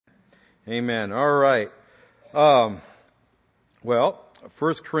Amen. All right. Well,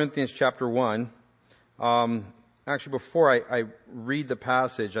 1 Corinthians chapter 1. Actually, before I read the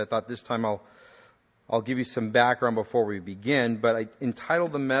passage, I thought this time I'll give you some background before we begin. But I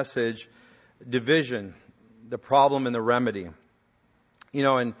entitled the message, Division, the Problem and the Remedy. You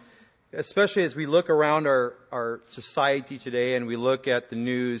know, and especially as we look around our society today and we look at the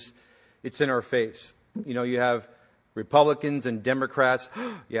news, it's in our face. You know, you have Republicans and Democrats.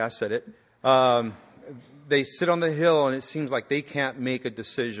 Yeah, I said it. They sit on the hill and it seems like they can't make a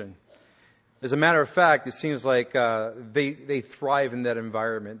decision. As a matter of fact, it seems like they thrive in that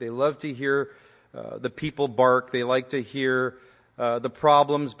environment. They love to hear the people bark. They like to hear the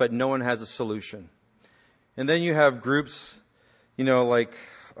problems, but no one has a solution. And then you have groups, you know, like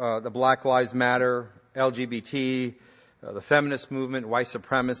the Black Lives Matter, LGBT, the feminist movement, white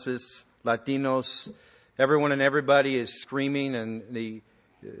supremacists, Latinos. Everyone and everybody is screaming, and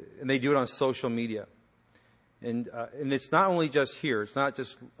they do it on social media. And it's not only just here. It's not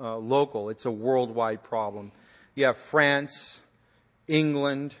just local. It's a worldwide problem. You have France,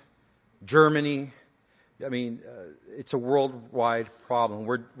 England, Germany. I mean, it's a worldwide problem.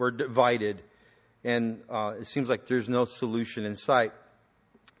 We're divided, and it seems like there's no solution in sight.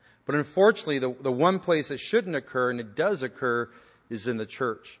 But unfortunately, the one place it shouldn't occur, and it does occur, is in the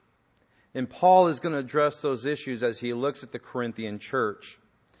church. And Paul is going to address those issues as he looks at the Corinthian church.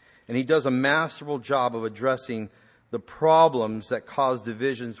 And he does a masterful job of addressing the problems that cause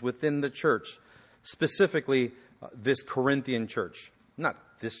divisions within the church, specifically this Corinthian church. Not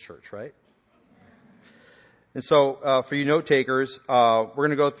this church, right? And so for you note takers, we're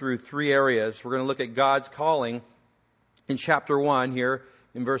going to go through three areas. We're going to look at God's calling in chapter 1 here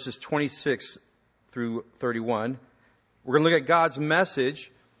in verses 26 through 31. We're going to look at God's message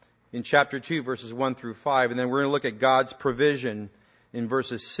in chapter 2, verses 1 through 5. And then we're going to look at God's provision in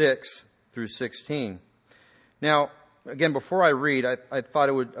verses 6 through 16. Now, again, before I read, I thought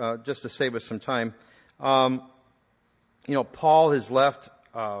it would, just to save us some time, you know, Paul has left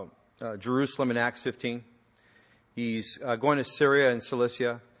Jerusalem in Acts 15. He's going to Syria and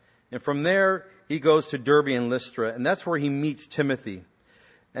Cilicia. And from there, he goes to Derbe and Lystra. And that's where he meets Timothy.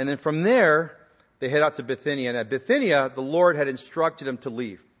 And then from there, they head out to Bithynia. And at Bithynia, the Lord had instructed him to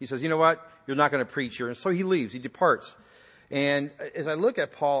leave. He says, you know what? You're not going to preach here. And so he leaves. He departs. And as I look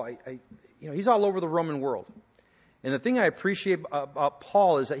at Paul, you know, he's all over the Roman world. And the thing I appreciate about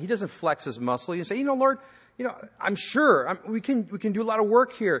Paul is that he doesn't flex his muscle. He say, you know, Lord, you know, I'm sure we can do a lot of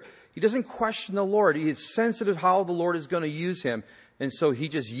work here. He doesn't question the Lord. He is sensitive how the Lord is going to use him. And so he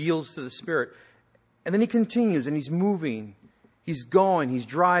just yields to the Spirit. And then he continues and he's moving. He's going, he's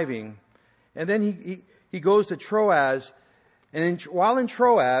driving. And then he goes to Troas. And while in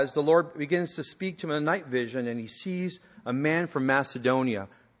Troas, the Lord begins to speak to him in a night vision, and he sees a man from Macedonia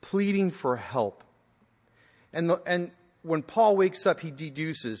pleading for help. And when Paul wakes up, he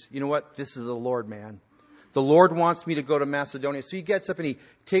deduces, you know what? This is the Lord, man. The Lord wants me to go to Macedonia. So he gets up and he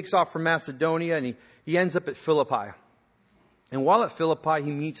takes off from Macedonia, and he ends up at Philippi. And while at Philippi,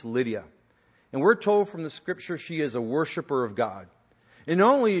 he meets Lydia. And we're told from the scripture she is a worshiper of God. And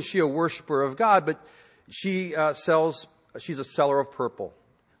not only is she a worshiper of God, but she's a seller of purple,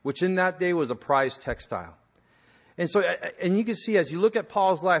 which in that day was a prized textile. And so, and you can see as you look at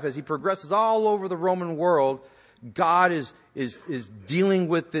Paul's life, as he progresses all over the Roman world, God is dealing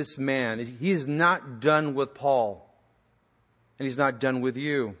with this man. He is not done with Paul. And he's not done with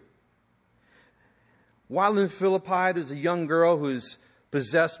you. While in Philippi, there's a young girl who's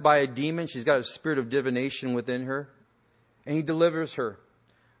possessed by a demon. She's got a spirit of divination within her. And he delivers her.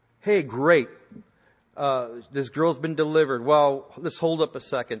 Hey, great. This girl's been delivered. Well, let's hold up a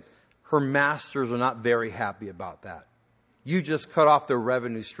second. Her masters are not very happy about that. You just cut off their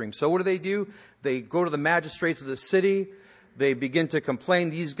revenue stream. So what do? They go to the magistrates of the city. They begin to complain.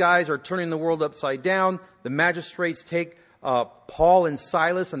 These guys are turning the world upside down. The magistrates take Paul and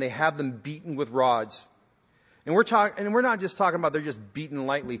Silas and they have them beaten with rods. And we're not just talking about they're just beaten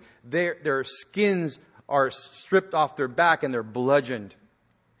lightly. Their skins are stripped off their back and they're bludgeoned.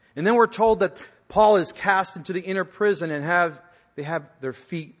 And then we're told that Paul is cast into the inner prison and they have their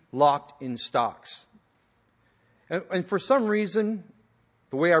feet locked in stocks. And for some reason,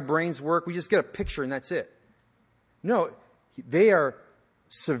 the way our brains work, we just get a picture and that's it. No, they are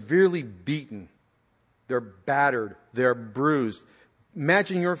severely beaten. They're battered. They're bruised.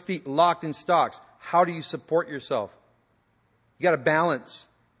 Imagine your feet locked in stocks. How do you support yourself? You got to balance.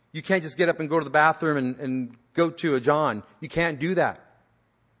 You can't just get up and go to the bathroom and go to a John. You can't do that.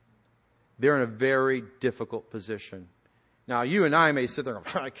 They're in a very difficult position. Now, you and I may sit there and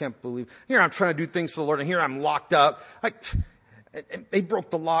go, I can't believe, here I'm trying to do things for the Lord, and here I'm locked up. They broke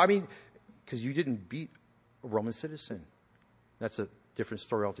the law. I mean, because you didn't beat a Roman citizen. That's a different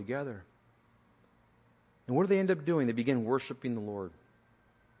story altogether. And what do they end up doing? They begin worshiping the Lord.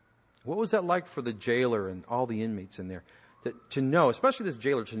 What was that like for the jailer and all the inmates in there? To know, especially this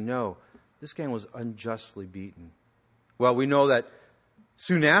jailer, to know this guy was unjustly beaten. Well, we know that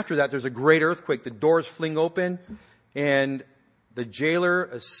soon after that, there's a great earthquake. The doors fling open, and the jailer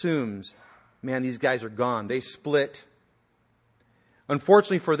assumes, man, these guys are gone. They split.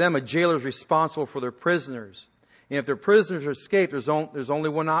 Unfortunately for them, a jailer is responsible for their prisoners. And if their prisoners escape, there's only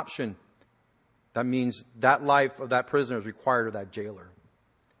one option. That means that life of that prisoner is required of that jailer.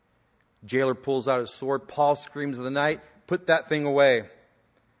 Jailer pulls out his sword. Paul screams in the night, put that thing away.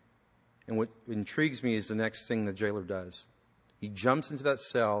 And what intrigues me is the next thing the jailer does. He jumps into that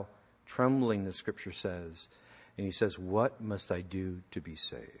cell, trembling, the scripture says, and he says, what must I do to be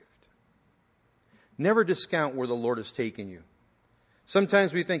saved? Never discount where the Lord has taken you.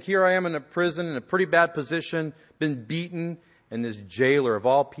 Sometimes we think, here I am in a prison, in a pretty bad position, been beaten, and this jailer of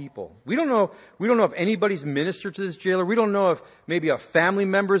all people. We don't know if anybody's ministered to this jailer. We don't know if maybe a family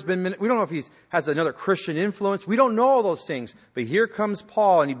member has been, we don't know if he has another Christian influence. We don't know all those things. But here comes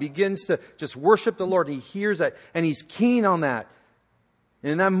Paul, and he begins to just worship the Lord, and he hears that, and he's keen on that.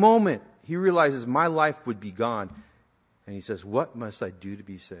 And in that moment, he realizes my life would be gone. And he says, what must I do to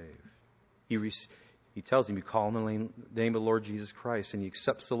be saved? He tells him, you call on the name of the Lord Jesus Christ, and he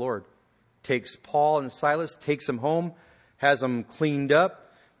accepts the Lord. Takes Paul and Silas, takes them home, has them cleaned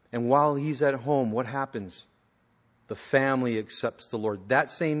up, and while he's at home, what happens? The family accepts the Lord. That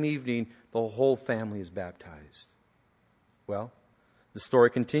same evening, the whole family is baptized. Well, the story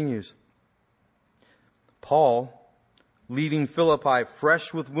continues. Paul, leaving Philippi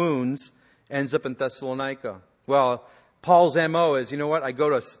fresh with wounds, ends up in Thessalonica. Well, Paul's MO is, you know what? I go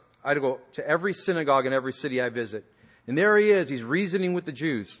to every synagogue in every city I visit. And there he is. He's reasoning with the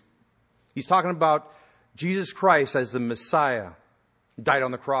Jews. He's talking about Jesus Christ as the Messiah. He died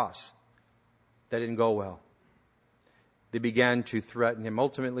on the cross. That didn't go well. They began to threaten him.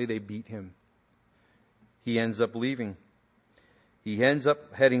 Ultimately, they beat him. He ends up leaving. He ends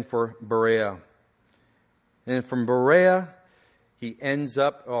up heading for Berea. And from Berea, he ends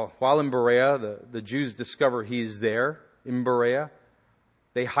up, while in Berea, the Jews discover he's there in Berea.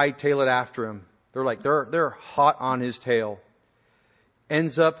 They hightail it after him. They're hot on his tail.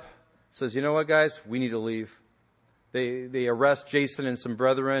 Ends up, says, you know what, guys? We need to leave. They arrest Jason and some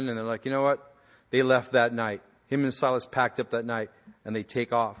brethren, and they're like, you know what? They left that night. Him and Silas packed up that night, and they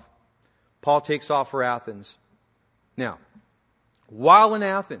take off. Paul takes off for Athens. Now, while in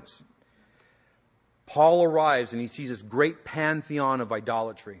Athens, Paul arrives, and he sees this great pantheon of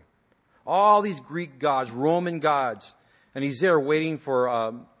idolatry. All these Greek gods, Roman gods. And he's there waiting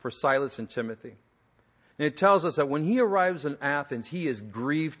for Silas and Timothy. And it tells us that when he arrives in Athens, he is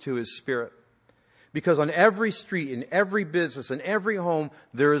grieved to his spirit. Because on every street, in every business, in every home,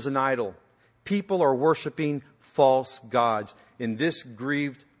 there is an idol. People are worshiping false gods. And this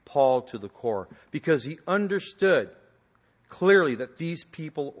grieved Paul to the core. Because he understood clearly that these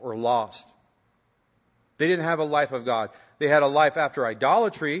people were lost. They didn't have a life of God. They had a life after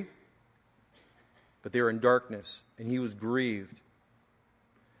idolatry, but they were in darkness, and he was grieved.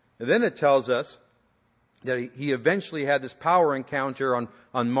 And then it tells us that he eventually had this power encounter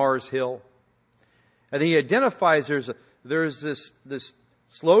on Mars Hill. And then he identifies there's this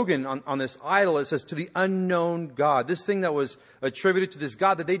slogan on this idol. It says, to the unknown God. This thing that was attributed to this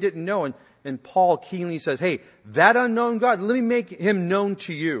God that they didn't know. And Paul keenly says, hey, that unknown God, let me make him known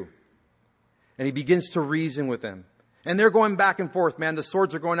to you. And he begins to reason with them. And they're going back and forth, man. The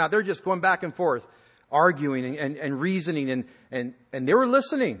swords are going out. They're just going back and forth, arguing and reasoning. And they were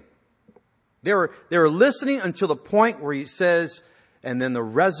listening. They were listening until the point where he says, and then the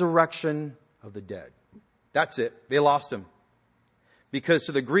resurrection of the dead. That's it. They lost him. Because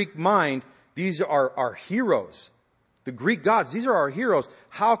to the Greek mind, these are our heroes. The Greek gods, these are our heroes.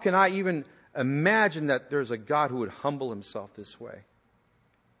 How can I even imagine that there's a God who would humble himself this way?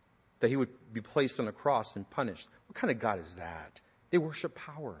 That he would be placed on a cross and punished. What kind of God is that? They worship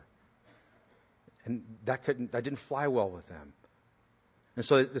power. And that didn't fly well with them. And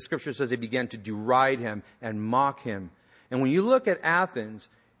so the scripture says they began to deride him and mock him. And when you look at Athens,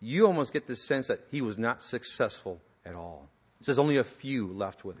 you almost get this sense that he was not successful at all. It says only a few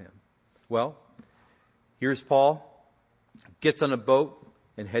left with him. Well, here's Paul, gets on a boat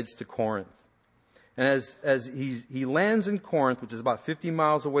and heads to Corinth. And as he lands in Corinth, which is about 50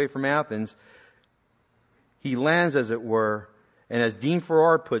 miles away from Athens, he lands, as it were, and as Dean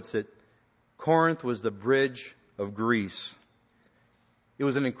Farrar puts it, Corinth was the bridge of Greece. It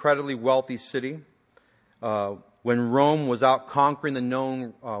was an incredibly wealthy city. When Rome was out conquering the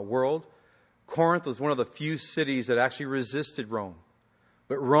known world, Corinth was one of the few cities that actually resisted Rome.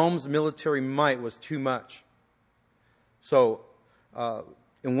 But Rome's military might was too much. So,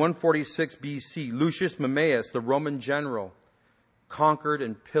 in 146 BC, Lucius Mamaeus, the Roman general, conquered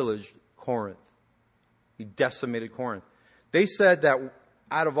and pillaged Corinth. He decimated Corinth. They said that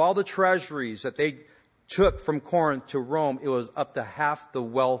out of all the treasuries that they took from Corinth to Rome, it was up to half the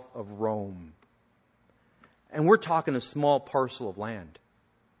wealth of Rome. And we're talking a small parcel of land.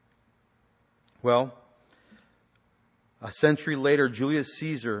 Well, a century later, Julius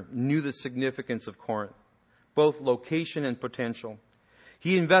Caesar knew the significance of Corinth, both location and potential.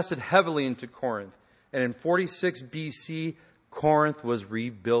 He invested heavily into Corinth, and in 46 BC, Corinth was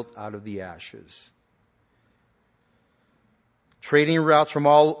rebuilt out of the ashes. Trading routes from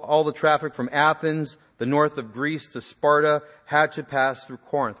all the traffic from Athens, the north of Greece, to Sparta had to pass through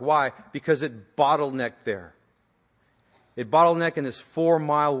Corinth. Why? Because it bottlenecked there. It bottlenecked in this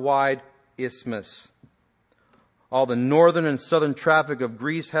 4-mile wide isthmus. All the northern and southern traffic of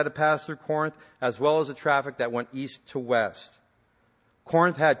Greece had to pass through Corinth, as well as the traffic that went east to west.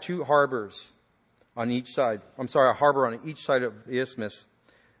 Corinth had 2 harbors on each side. A harbor on each side of the isthmus,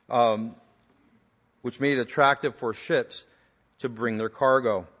 which made it attractive for ships to bring their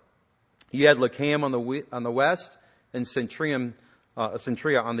cargo. You had Lycaeum on the west and Centria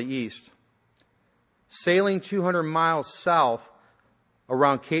on the east. Sailing 200 miles south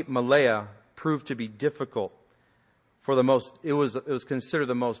around Cape Malea proved to be difficult. It was considered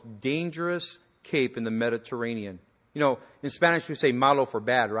the most dangerous cape in the Mediterranean. You know, in Spanish we say malo for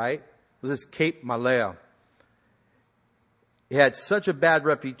bad, right? It was this Cape Malea. It had such a bad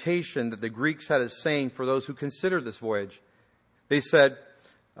reputation that the Greeks had a saying for those who considered this voyage. They said,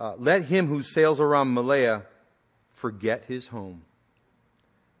 let him who sails around Malea forget his home.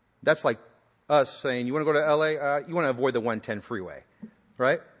 That's like us saying, you want to go to LA? You want to avoid the 110 freeway,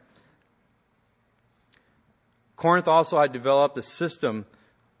 right? Corinth also had developed a system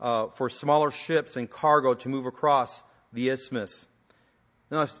for smaller ships and cargo to move across the isthmus.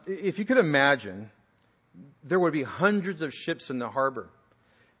 Now, if you could imagine, there would be hundreds of ships in the harbor.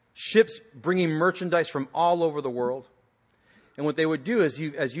 Ships bringing merchandise from all over the world. And what they would do is,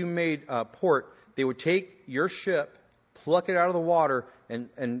 as you made port, they would take your ship, pluck it out of the water,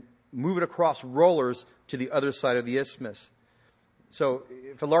 and move it across rollers to the other side of the isthmus. So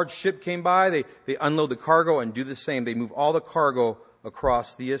if a large ship came by, they unload the cargo and do the same. They move all the cargo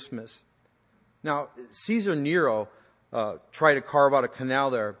across the isthmus. Now, Caesar Nero tried to carve out a canal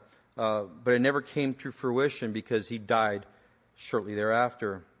there, but it never came to fruition because he died shortly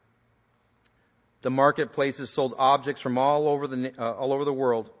thereafter. The marketplaces sold objects from all over the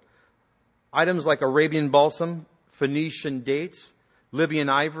world. Items like Arabian balsam, Phoenician dates, Libyan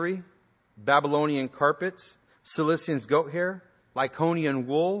ivory, Babylonian carpets, Cilician goat hair, Lycaonian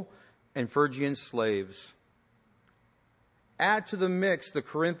wool, and Phrygian slaves. Add to the mix the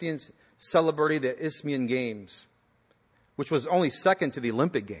Corinthians celebrating the Isthmian Games, which was only second to the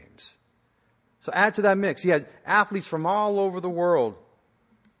Olympic Games. So add to that mix. You had athletes from all over the world.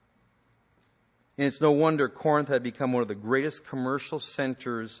 And it's no wonder Corinth had become one of the greatest commercial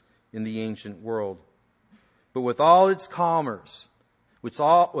centers in the ancient world. But with all its commerce, with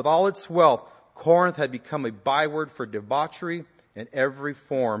all its wealth, Corinth had become a byword for debauchery and every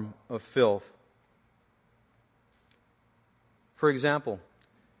form of filth. For example,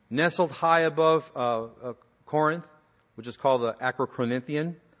 nestled high above Corinth, which is called the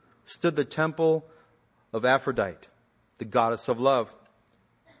Acrocorinthian, stood the temple of Aphrodite, the goddess of love.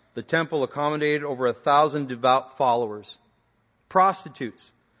 The temple accommodated over 1,000 devout followers,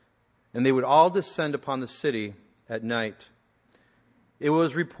 prostitutes, and they would all descend upon the city at night. It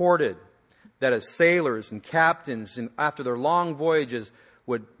was reported that as sailors and captains, after their long voyages,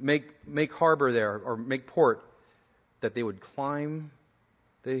 would make harbor there or make port, that they would climb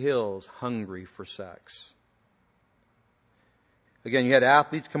the hills hungry for sex. Again, you had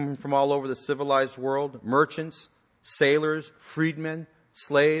athletes coming from all over the civilized world, merchants, sailors, freedmen,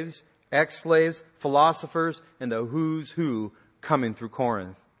 slaves, ex-slaves, philosophers, and the who's who coming through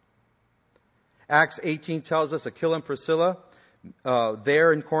Corinth. Acts 18 tells us Aquila and Priscilla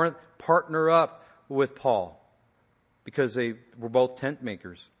there in Corinth partner up with Paul because they were both tent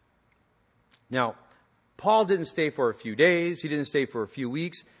makers. Now, Paul didn't stay for a few days. He didn't stay for a few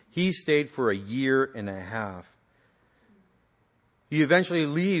weeks. He stayed for a year and a half. He eventually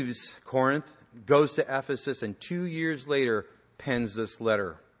leaves Corinth, goes to Ephesus, and 2 years later pens this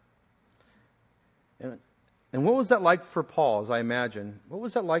letter. And what was that like for Paul, as I imagine? What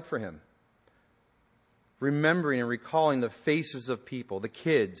was that like for him? Remembering and recalling the faces of people, the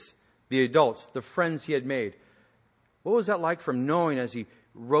kids, the adults, the friends he had made. What was that like for him, knowing as he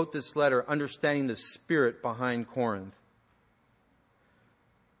wrote this letter understanding the spirit behind Corinth.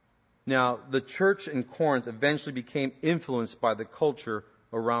 Now, the church in Corinth eventually became influenced by the culture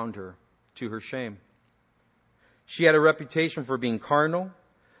around her, to her shame. She had a reputation for being carnal.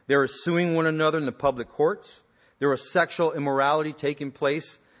 They were suing one another in the public courts. There was sexual immorality taking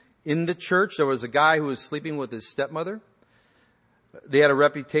place in the church. There was a guy who was sleeping with his stepmother. They had a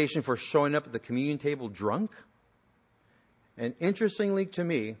reputation for showing up at the communion table drunk. And interestingly to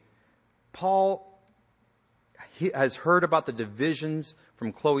me, Paul has heard about the divisions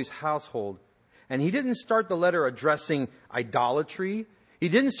from Chloe's household. And he didn't start the letter addressing idolatry. He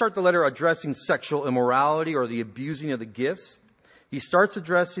didn't start the letter addressing sexual immorality or the abusing of the gifts. He starts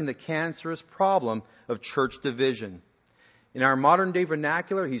addressing the cancerous problem of church division. In our modern day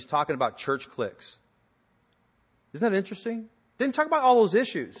vernacular, he's talking about church cliques. Isn't that interesting? Didn't talk about all those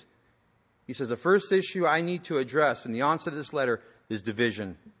issues. He says the first issue I need to address in the onset of this letter is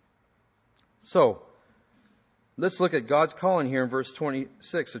division. So, let's look at God's calling here in verse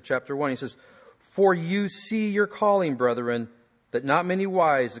 26 of chapter 1. He says, "For you see your calling, brethren, that not many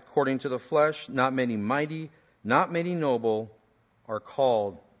wise according to the flesh, not many mighty, not many noble are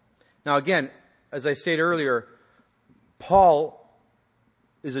called." Now again, as I stated earlier, Paul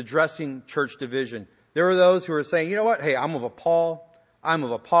is addressing church division. There are those who are saying, you know what, hey, I'm of Paul, I'm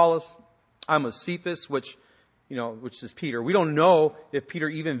of Apollos, I'm of Cephas, which is Peter. We don't know if Peter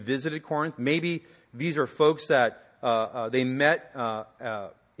even visited Corinth. Maybe these are folks that they met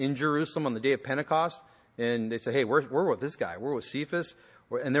in Jerusalem on the day of Pentecost, and they say, hey, we're with this guy, we're with Cephas.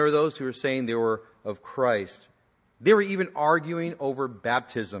 And there were those who were saying they were of Christ. They were even arguing over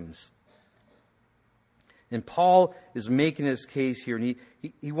baptisms. And Paul is making his case here, and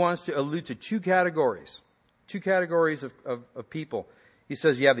he wants to allude to two categories of people. He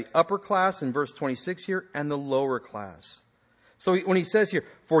says you have the upper class in verse 26 here, and the lower class. So when he says here,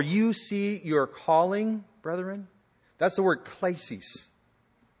 "For you see your calling, brethren," that's the word klesis.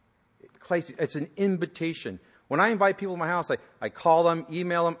 It's an invitation. When I invite people to my house, I call them,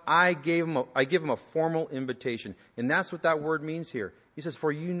 email them, I give them a formal invitation. And that's what that word means here. He says,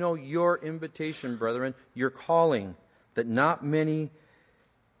 "For you know your invitation, brethren, your calling, that not many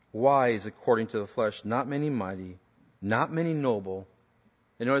wise according to the flesh, not many mighty, not many noble."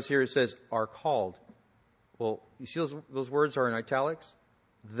 And notice here it says, "are called." Well, you see those words are in italics?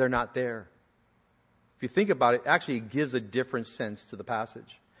 They're not there. If you think about it, actually it gives a different sense to the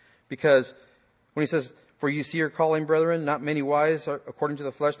passage. Because when he says, "For you see your calling, brethren, not many wise according to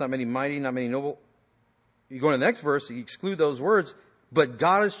the flesh, not many mighty, not many noble," you go to the next verse, you exclude those words, "but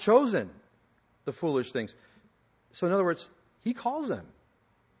God has chosen the foolish things." So in other words, he calls them.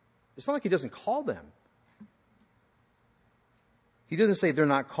 It's not like he doesn't call them. He doesn't say they're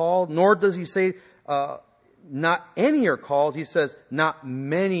not called, nor does he say not any are called. He says not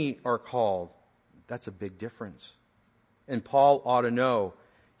many are called. That's a big difference. And Paul ought to know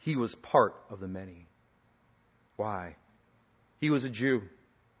he was part of the many. Why? He was a Jew.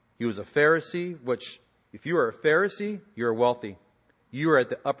 He was a Pharisee, which if you are a Pharisee, you're wealthy. You are at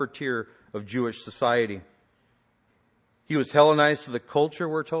the upper tier of Jewish society. He was Hellenized to the culture,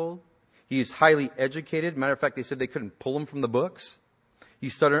 we're told. He is highly educated. Matter of fact, they said they couldn't pull him from the books. He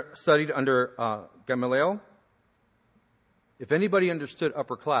studied under Gamaliel. If anybody understood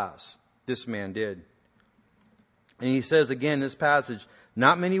upper class, this man did. And he says again in this passage,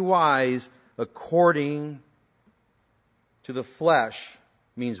 not many wise according to the flesh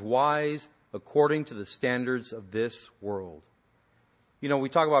means wise according to the standards of this world. You know, we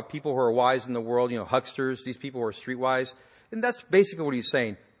talk about people who are wise in the world, hucksters, these people who are streetwise. And that's basically what he's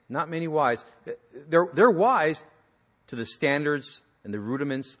saying. Not many wise. They're wise to the standards and the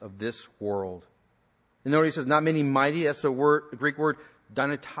rudiments of this world. And notice he says, not many mighty. That's the Greek word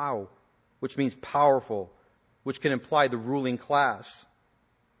dynatao, which means powerful, which can imply the ruling class.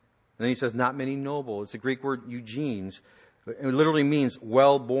 And then he says, not many noble. It's the Greek word eugenes. It literally means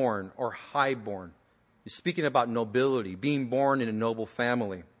well-born or high-born. He's speaking about nobility, being born in a noble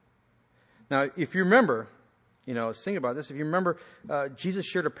family. Now, if you remember, think about this. If you remember, Jesus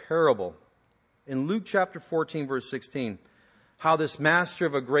shared a parable in Luke chapter 14, verse 16, how this master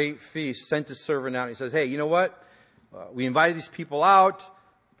of a great feast sent his servant out. He says, hey, you know what? We invited these people out.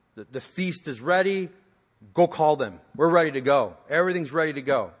 The feast is ready. Go call them. We're ready to go. Everything's ready to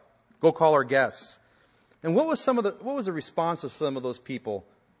go. Go call our guests. And what was the response of some of those people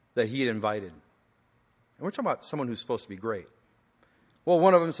that he had invited? And we're talking about someone who's supposed to be great. Well,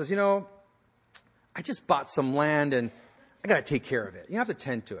 one of them says, I just bought some land and I got to take care of it. You have to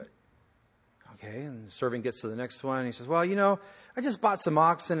tend to it. Okay, and the servant gets to the next one and he says, well, I just bought some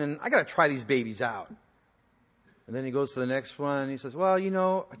oxen and I got to try these babies out. And then he goes to the next one. And he says, well,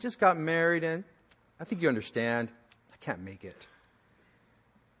 I just got married and I think you understand. I can't make it.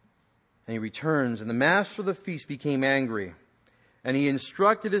 And he returns, and the master of the feast became angry. And he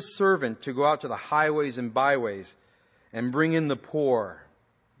instructed his servant to go out to the highways and byways and bring in the poor,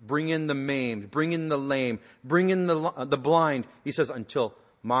 bring in the maimed, bring in the lame, bring in the blind. He says, until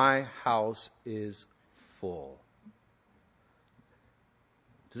my house is full.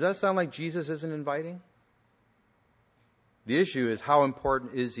 Does that sound like Jesus isn't inviting? The issue is, how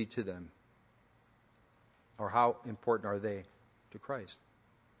important is he to them? Or how important are they to Christ?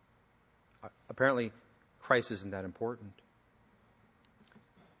 Apparently, Christ isn't that important.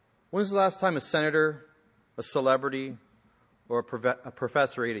 When's the last time a senator, a celebrity, or a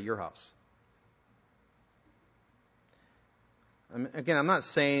professor ate at your house? Again, I'm not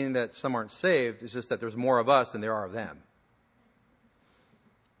saying that some aren't saved. It's just that there's more of us than there are of them.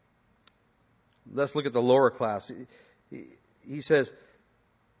 Let's look at the lower class. He says,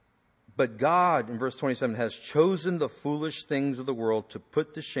 but God, in verse 27, has chosen the foolish things of the world to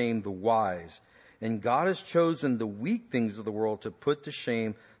put to shame the wise. And God has chosen the weak things of the world to put to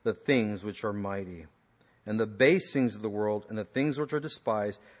shame the things which are mighty. And the base things of the world and the things which are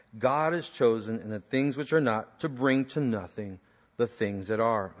despised, God has chosen, and the things which are not, to bring to nothing the things that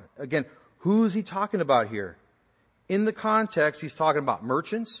are. Again, who is he talking about here? In the context, he's talking about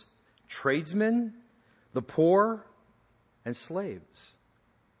merchants, tradesmen, the poor, and slaves.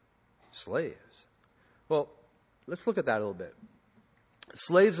 Slaves. Well, let's look at that a little bit.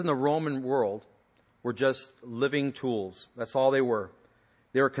 Slaves in the Roman world were just living tools. That's all they were.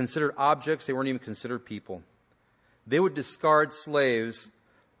 They were considered objects. They weren't even considered people. They would discard slaves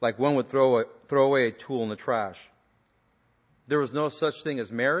like one would throw away a tool in the trash. There was no such thing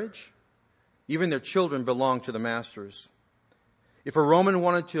as marriage. Even their children belonged to the masters. If a Roman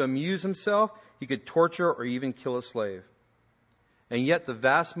wanted to amuse himself, he could torture or even kill a slave. And yet the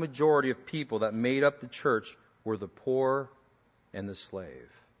vast majority of people that made up the church were the poor and the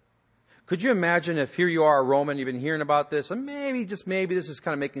slave. Could you imagine if here you are, a Roman, you've been hearing about this, and maybe, just maybe, this is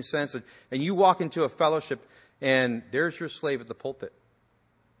kind of making sense, and you walk into a fellowship, and there's your slave at the pulpit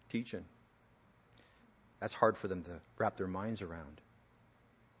teaching. That's hard for them to wrap their minds around.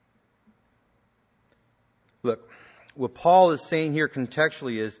 Look, what Paul is saying here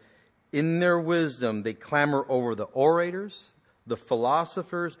contextually is, in their wisdom, they clamor over the orators, the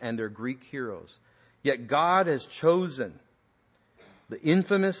philosophers, and their Greek heroes. Yet God has chosen the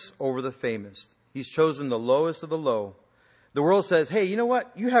infamous over the famous. He's chosen the lowest of the low. The world says, hey, you know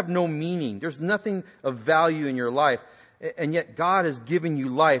what? You have no meaning. There's nothing of value in your life. And yet God has given you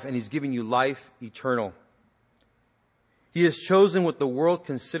life, and He's given you life eternal. He has chosen what the world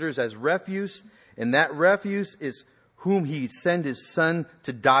considers as refuse, and that refuse is whom He sent His Son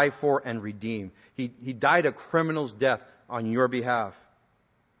to die for and redeem. He died a criminal's death on your behalf.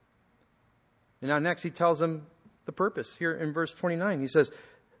 And now next He tells them the purpose. Here in verse 29, He says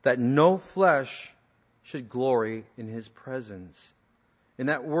that no flesh should glory in His presence. And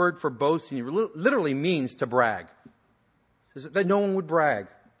that word for boasting literally means to brag. It says that no one would brag.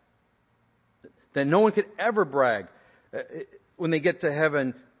 That no one could ever brag when they get to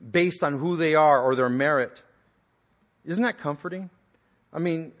heaven based on who they are or their merit. Isn't that comforting? I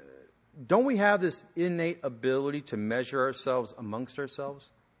mean, don't we have this innate ability to measure ourselves amongst ourselves?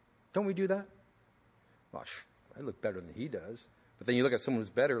 Don't we do that? Well, I look better than he does. But then you look at someone who's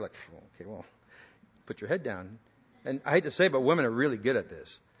better, like, okay, well, put your head down. And I hate to say it, but women are really good at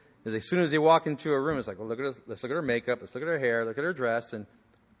this. Because as soon as they walk into a room, it's like, well, let's look at her makeup, let's look at her hair, look at her dress. And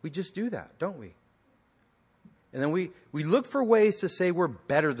we just do that, don't we? And then we look for ways to say we're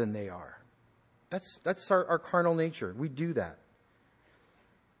better than they are. That's our carnal nature. We do that.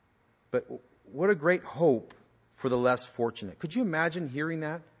 But what a great hope for the less fortunate. Could you imagine hearing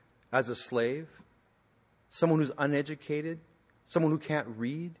that as a slave? Someone who's uneducated? Someone who can't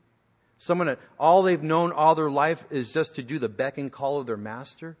read? Someone that all they've known all their life is just to do the beck and call of their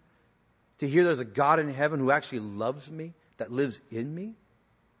master? To hear there's a God in heaven who actually loves me, that lives in me?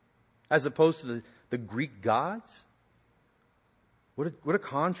 As opposed to the Greek gods? What a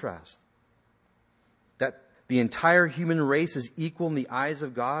contrast. That the entire human race is equal in the eyes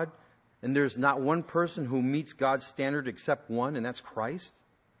of God, and there's not one person who meets God's standard except one, and that's Christ.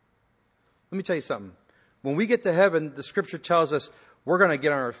 Let me tell you something. When we get to heaven, the Scripture tells us we're going to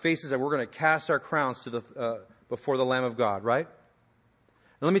get on our faces and we're going to cast our crowns before the Lamb of God, right?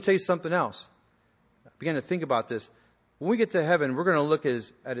 And let me tell you something else. I began to think about this. When we get to heaven, we're going to look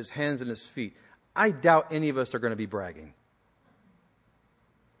at His hands and His feet. I doubt any of us are going to be bragging.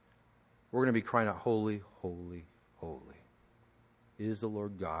 We're going to be crying out, holy, holy, holy is the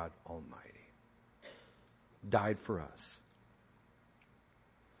Lord God Almighty. died for us.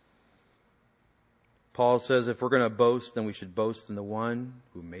 Paul says if we're going to boast, then we should boast in the one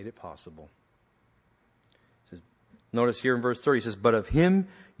who made it possible. He says, notice here in verse 30, he says, but of him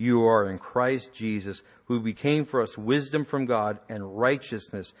you are in Christ Jesus, who became for us wisdom from God and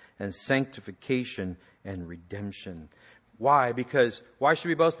righteousness and sanctification and redemption. Why? Why should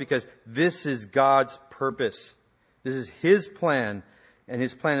we boast? Because this is God's purpose. This is His plan. And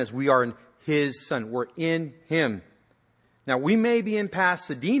His plan is we are in His Son. We're in Him. Now, we may be in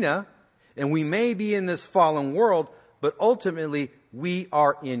Pasadena, and we may be in this fallen world, but ultimately we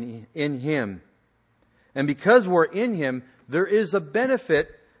are in Him. And because we're in Him, there is a benefit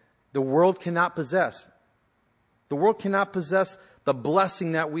the world cannot possess. The world cannot possess the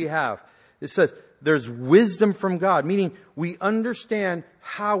blessing that we have. It says there's wisdom from God, meaning we understand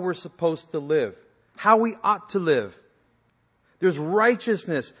how we're supposed to live, how we ought to live. There's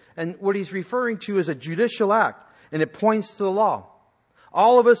righteousness, and what he's referring to is a judicial act, and it points to the law.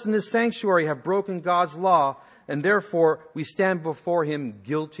 All of us in this sanctuary have broken God's law, and therefore we stand before Him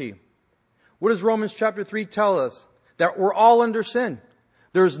guilty. What does Romans chapter 3 tell us? That we're all under sin.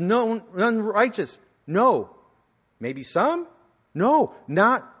 There's none righteous. No. Maybe some? No,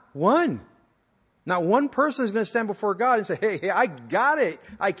 not one. Not one person is going to stand before God and say, hey, I got it.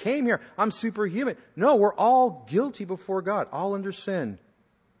 I came here. I'm superhuman. No, we're all guilty before God. All under sin.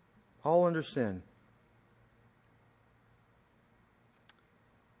 All under sin.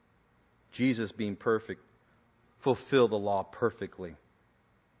 Jesus, being perfect, fulfilled the law perfectly.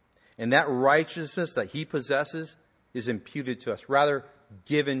 And that righteousness that He possesses is imputed to us, rather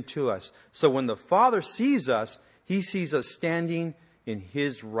given to us. So when the Father sees us, He sees us standing in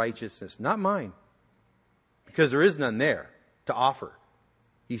His righteousness, not mine. Because there is none there to offer.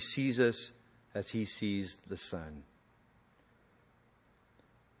 He sees us as He sees the Son.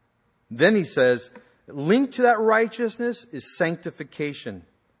 Then he says, linked to that righteousness is sanctification.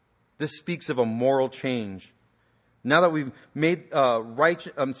 This speaks of a moral change. Now that we've made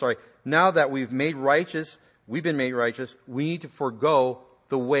we've been made righteous, we need to forego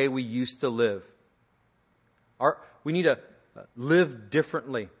the way we used to live. We need to live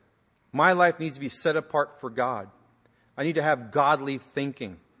differently. My life needs to be set apart for God. I need to have godly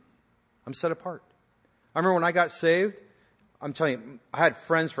thinking. I'm set apart. I remember when I got saved, I'm telling you, I had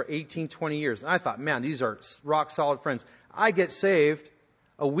friends for 18, 20 years. And I thought, man, these are rock solid friends. I get saved.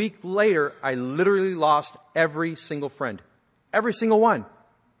 A week later, I literally lost every single friend. Every single one.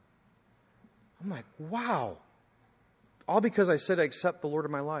 I'm like, wow. All because I said I accept the Lord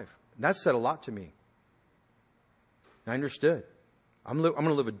in my life. And that said a lot to me. And I understood. I'm going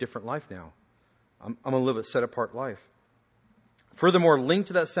to live a different life now. I'm going to live a set-apart life. Furthermore, linked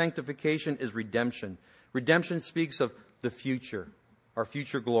to that sanctification is redemption. Redemption speaks of the future, our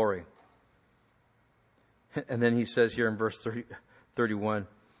future glory. And then he says here in verse 31,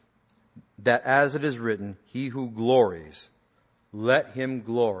 that as it is written, he who glories, let him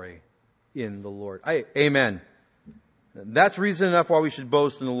glory in the Lord. Amen. That's reason enough why we should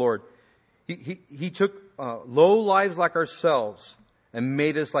boast in the Lord. He took low lives like ourselves and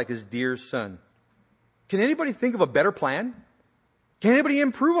made us like His dear Son. Can anybody think of a better plan? Can anybody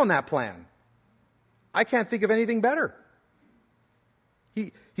improve on that plan? I can't think of anything better.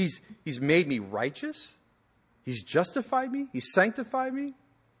 He's made me righteous. He's justified me. He's sanctified me.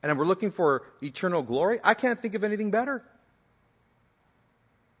 And we're looking for eternal glory. I can't think of anything better.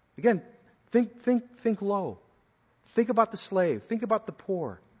 Again, think low. Think about the slave. Think about the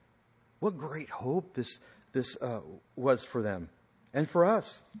poor. What great hope this was for them and for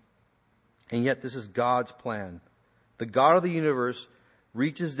us. And yet this is God's plan. The God of the universe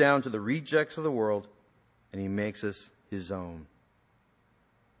reaches down to the rejects of the world and He makes us His own.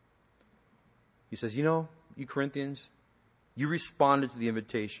 He says, you Corinthians, you responded to the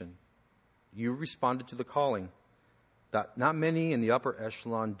invitation. You responded to the calling that not many in the upper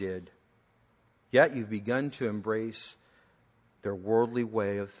echelon did. Yet you've begun to embrace their worldly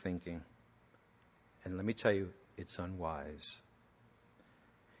way of thinking. And let me tell you, it's unwise.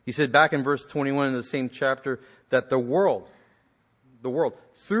 He said back in verse 21 in the same chapter that the world,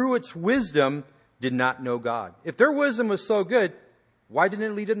 through its wisdom, did not know God. If their wisdom was so good, why didn't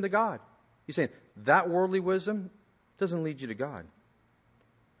it lead them to God? He's saying that worldly wisdom doesn't lead you to God.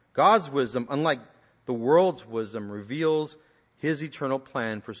 God's wisdom, unlike the world's wisdom, reveals His eternal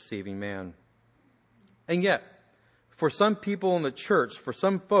plan for saving man. And yet, for some people in the church, for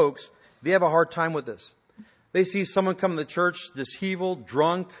some folks, they have a hard time with this. They see someone come to the church disheveled,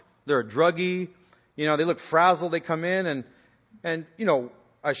 drunk, they're a druggie, they look frazzled, they come in and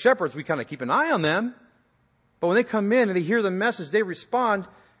as shepherds, we kind of keep an eye on them. But when they come in and they hear the message, they respond,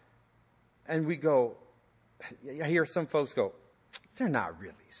 and we go, I hear some folks go, they're not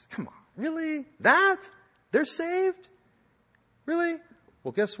really. Come on, really? That? They're saved? Really?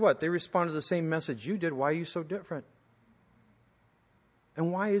 Well, guess what? They responded to the same message you did. Why are you so different?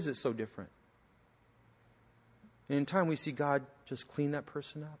 And why is it so different? And in time, we see God just clean that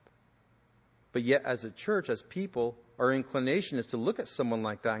person up. But yet, as a church, as people, our inclination is to look at someone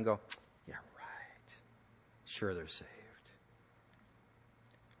like that and go, yeah, right. Sure, they're saved.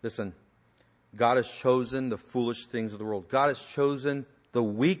 Listen, God has chosen the foolish things of the world. God has chosen the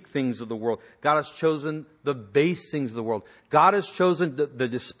weak things of the world. God has chosen the base things of the world. God has chosen the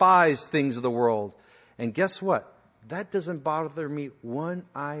despised things of the world. And guess what? That doesn't bother me one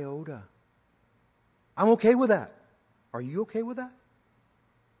iota. I'm okay with that. Are you okay with that?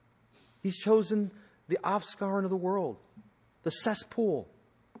 He's chosen the offscouring of the world, the cesspool.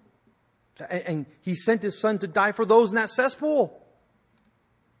 And He sent His Son to die for those in that cesspool.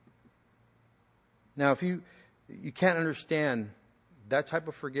 Now, if you can't understand that type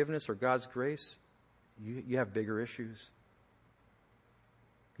of forgiveness or God's grace, you have bigger issues.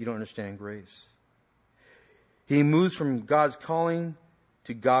 You don't understand grace. He moves from God's calling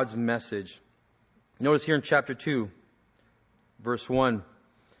to God's message. Notice here in chapter 2, verse 1.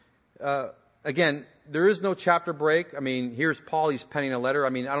 Again, there is no chapter break. I mean, here's Paul. He's penning a letter. I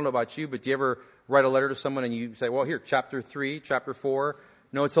mean, I don't know about you, but do you ever write a letter to someone and you say, well, here, chapter 3, chapter 4.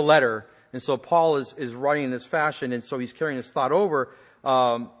 No, it's a letter. And so Paul is writing in this fashion, and so he's carrying his thought over.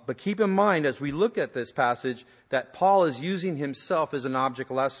 But keep in mind, as we look at this passage, that Paul is using himself as an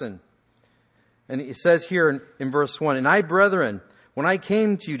object lesson. And it says here in verse 1, and I, brethren, when I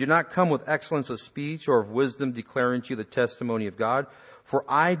came to you, did not come with excellence of speech or of wisdom, declaring to you the testimony of God. For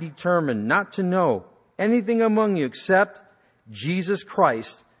I determined not to know anything among you except Jesus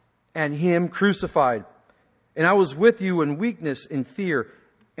Christ and Him crucified. And I was with you in weakness, in fear,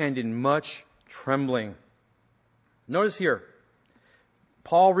 and in much trembling. Notice here,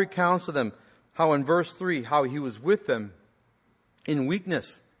 Paul recounts to them how in verse 3, how he was with them in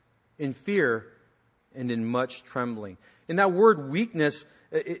weakness, in fear, and in much trembling. And that word weakness,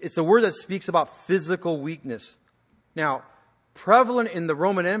 it's a word that speaks about physical weakness. Now, prevalent in the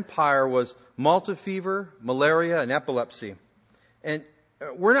Roman Empire was Malta fever, malaria, and epilepsy. And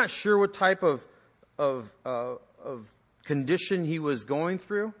we're not sure what type of condition he was going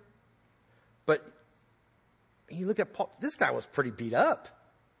through. But you look at Paul, this guy was pretty beat up.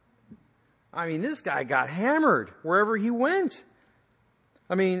 I mean, this guy got hammered wherever he went.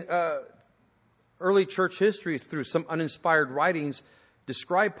 I mean, early church history through some uninspired writings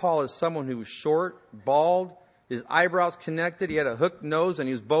describe Paul as someone who was short, bald, his eyebrows connected, he had a hooked nose, and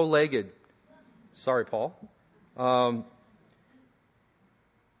he was bow-legged. Sorry, Paul. And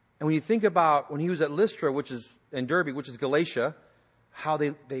when you think about when he was at Lystra, and Derbe, which is Galatia, how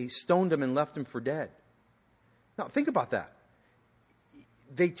they stoned him and left him for dead. Now, think about that.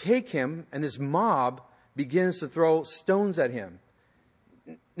 They take him, and this mob begins to throw stones at him.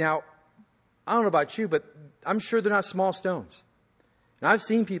 Now, I don't know about you, but I'm sure they're not small stones. And I've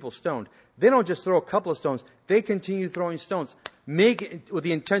seen people stoned. They don't just throw a couple of stones. They continue throwing stones, with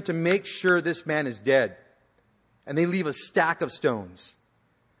the intent to make sure this man is dead. And they leave a stack of stones.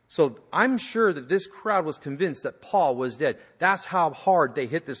 So I'm sure that this crowd was convinced that Paul was dead. That's how hard they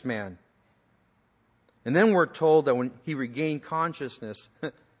hit this man. And then we're told that when he regained consciousness,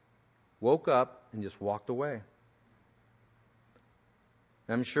 woke up and just walked away.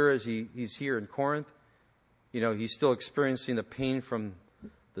 And I'm sure as he's here in Corinth, he's still experiencing the pain from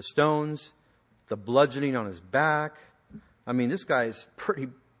the stones, the bludgeoning on his back. I mean, this guy is pretty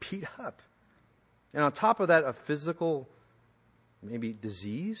beat up. And on top of that, a physical, maybe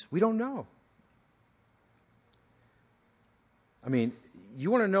disease? We don't know. I mean, you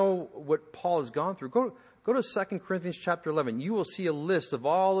want to know what Paul has gone through? Go to 2 Corinthians chapter 11. You will see a list of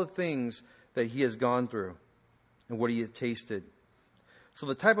all the things that he has gone through and what he had tasted. So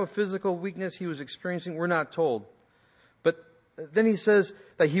the type of physical weakness he was experiencing, we're not told. But then he says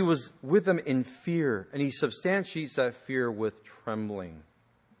that he was with them in fear, and he substantiates that fear with trembling.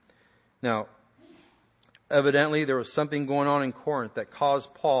 Now, evidently there was something going on in Corinth that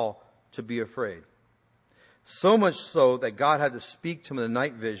caused Paul to be afraid. So much so that God had to speak to him in the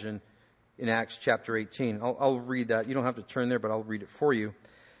night vision in Acts chapter 18. I'll read that. You don't have to turn there, but I'll read it for you.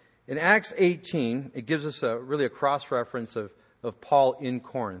 In Acts 18, it gives us really a cross-reference of Paul in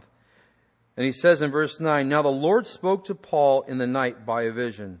Corinth. And he says in verse 9, Now the Lord spoke to Paul in the night by a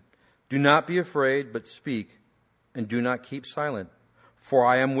vision. Do not be afraid, but speak, and do not keep silent. For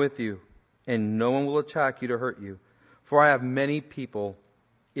I am with you, and no one will attack you to hurt you. For I have many people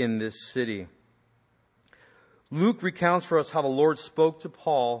in this city. Luke recounts for us how the Lord spoke to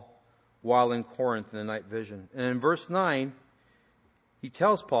Paul while in Corinth in the night vision. And in verse 9, he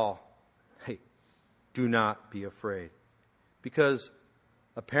tells Paul, hey, do not be afraid. Because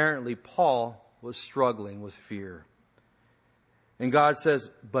apparently Paul was struggling with fear. And God says,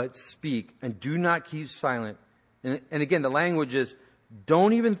 but speak and do not keep silent. And again, the language is,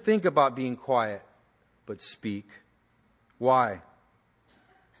 don't even think about being quiet, but speak. Why?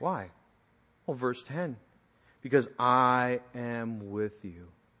 Why? Well, verse 10. Because I am with you.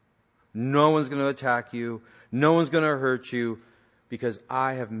 No one's going to attack you. No one's going to hurt you. Because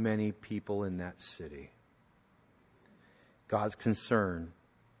I have many people in that city. God's concern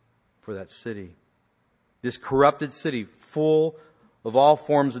for that city. This corrupted city full of all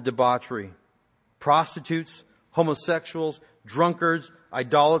forms of debauchery. Prostitutes, homosexuals, drunkards,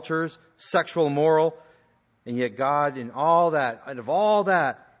 idolaters, sexual immoral. And yet God, in all that, out of all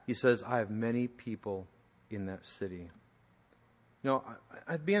that, He says, I have many people in that city. You know,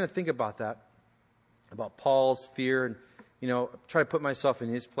 I began to think about that, about Paul's fear, and, you know, try to put myself in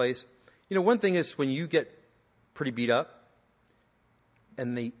his place. You know, one thing is when you get pretty beat up,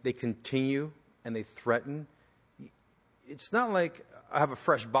 and they continue, and they threaten, it's not like I have a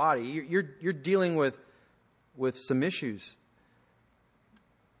fresh body. You're dealing with some issues.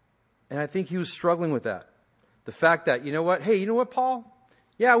 And I think he was struggling with that. The fact that, you know what? Hey, you know what, Paul?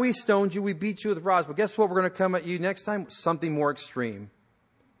 Yeah, we stoned you. We beat you with rods. But guess what? We're going to come at you next time? Something more extreme.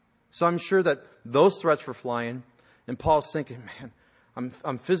 So I'm sure that those threats were flying. And Paul's thinking, man,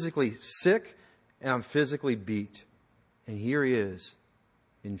 I'm physically sick and I'm physically beat. And here he is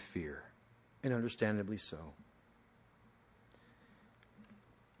in fear. And understandably so.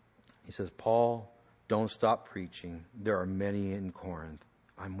 He says, Paul, don't stop preaching. There are many in Corinth.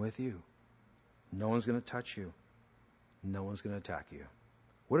 I'm with you. No one's going to touch you. No one's going to attack you.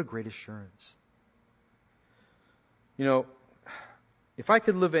 What a great assurance. You know, if I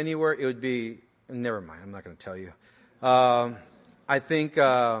could live anywhere, it would be, never mind, I'm not going to tell you. I think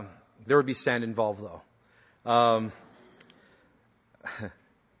there would be sand involved, though.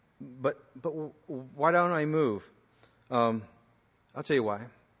 But why don't I move? I'll tell you why.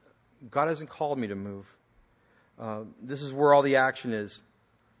 God hasn't called me to move. This is where all the action is.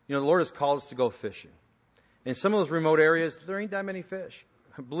 You know, the Lord has called us to go fishing. In some of those remote areas, there ain't that many fish.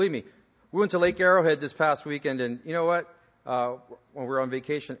 Believe me, we went to Lake Arrowhead this past weekend, and you know what? When we were on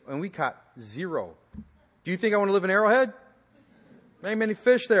vacation, and we caught 0. Do you think I want to live in Arrowhead? There ain't many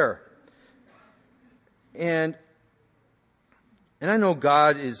fish there. And I know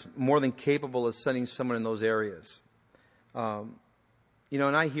God is more than capable of sending someone in those areas. You know,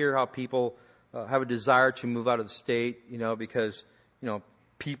 and I hear how people have a desire to move out of the state, you know, because, you know,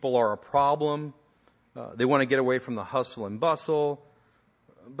 people are a problem. They want to get away from the hustle and bustle.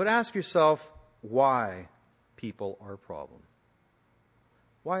 But ask yourself why people are a problem.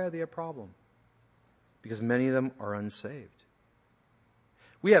 Why are they a problem? Because many of them are unsaved.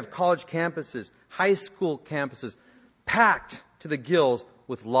 We have college campuses, high school campuses, packed to the gills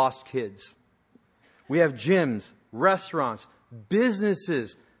with lost kids. We have gyms, restaurants,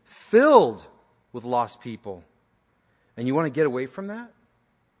 businesses filled with lost people. And you want to get away from that?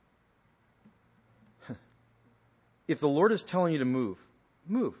 If the Lord is telling you to move,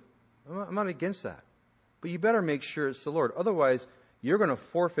 move. I'm not against that. But you better make sure it's the Lord. Otherwise, you're going to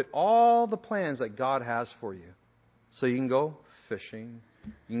forfeit all the plans that God has for you. So you can go fishing,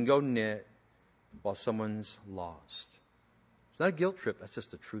 you can go knit while someone's lost. It's not a guilt trip. That's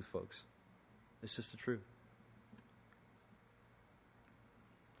just the truth, folks. It's just the truth.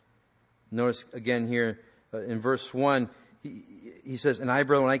 Notice again here in verse 1, he says, and I,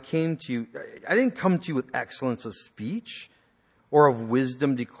 brother, when I came to you, I didn't come to you with excellence of speech or of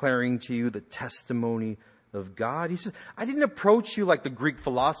wisdom declaring to you the testimony of God. He says, I didn't approach you like the Greek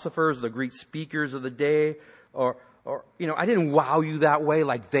philosophers, the Greek speakers of the day, or you know, I didn't wow you that way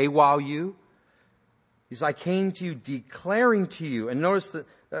like they wow you. He says, I came to you declaring to you. And notice that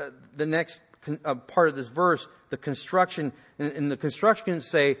the next part of this verse, the construction, and the construction can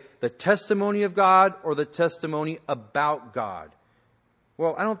say the testimony of God or the testimony about God.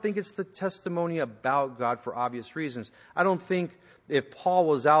 Well, I don't think it's the testimony about God for obvious reasons. I don't think if Paul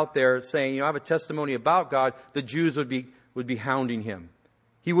was out there saying, you know, I have a testimony about God, the Jews would be hounding him.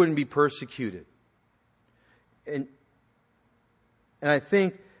 He wouldn't be persecuted. And I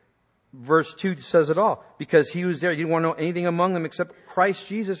think verse 2 says it all. Because he was there, he didn't want to know anything among them except Christ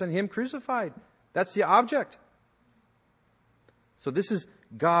Jesus and Him crucified. That's the object. So this is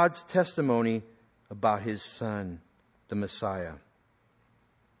God's testimony about His Son, the Messiah.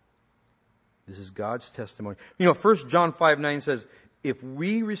 This is God's testimony. You know, 1 John 5:9 says, if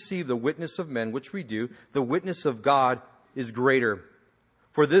we receive the witness of men, which we do, the witness of God is greater.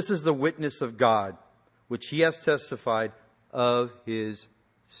 For this is the witness of God, which he has testified of his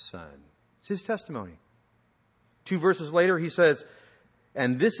Son. It's his testimony. 2 verses later, he says,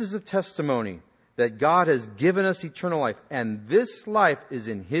 and this is the testimony that God has given us eternal life, and this life is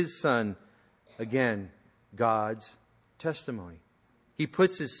in his Son. Again, God's testimony. He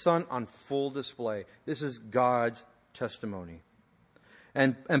puts his Son on full display. This is God's testimony.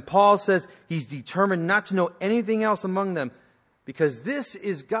 And Paul says he's determined not to know anything else among them because this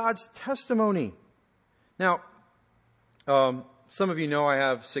is God's testimony. Now, some of you know I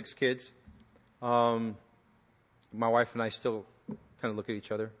have 6 kids. My wife and I still kind of look at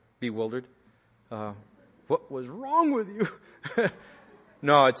each other, bewildered. What was wrong with you?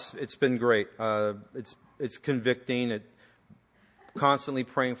 No, it's been great. It's convicting. Constantly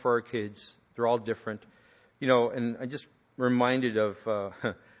praying for our kids. They're all different. And I just reminded of,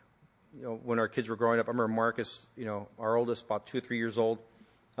 when our kids were growing up. I remember Marcus, our oldest, about 2 or 3 years old.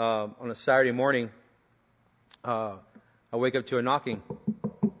 On a Saturday morning, I wake up to a knocking.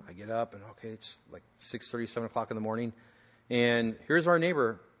 I get up and it's like 6:30, 7 o'clock in the morning. And here's our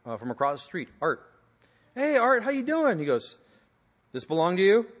neighbor from across the street, Art. Hey, Art, how you doing? He goes, this belong to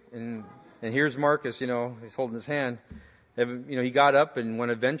you? And here's Marcus, he's holding his hand. He got up and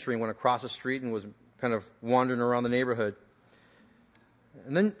went across the street and was kind of wandering around the neighborhood.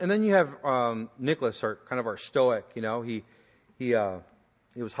 And then you have Nicholas, our stoic. It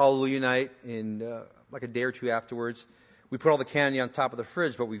was Hallelujah night, and like a day or two afterwards, we put all the candy on top of the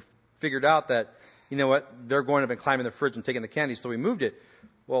fridge, but we figured out that they're going up and climbing the fridge and taking the candy, so we moved it.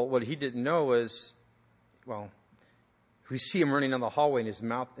 Well, what he didn't know was, we see him running down the hallway, and his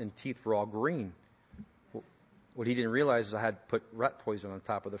mouth and teeth were all green. What he didn't realize is I had put rat poison on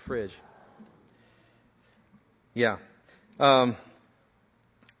top of the fridge. Yeah.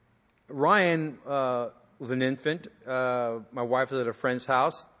 Ryan was an infant. My wife was at a friend's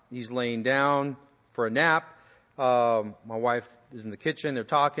house. He's laying down for a nap. My wife is in the kitchen. They're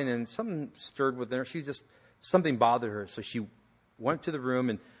talking, and something stirred within her. Something bothered her. So she went to the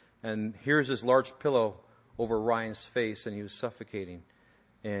room, and here's this large pillow over Ryan's face, and he was suffocating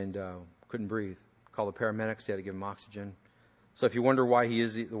and couldn't breathe. Called the paramedics. They had to give him oxygen. So if you wonder why he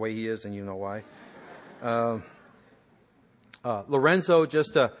is the way he is, then you know why. Lorenzo,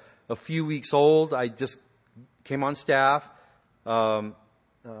 just a few weeks old. I just came on staff.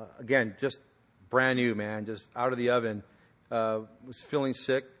 Again, just brand new, man. Just out of the oven. Was feeling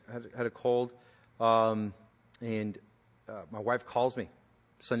sick. Had a cold. And my wife calls me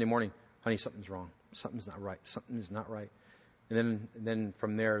Sunday morning. Honey, something's wrong. Something's not right. Something is not right. And then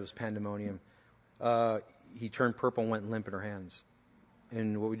from there, it was pandemonium. He turned purple and went limp in her hands.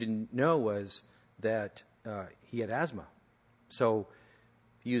 And what we didn't know was that he had asthma. So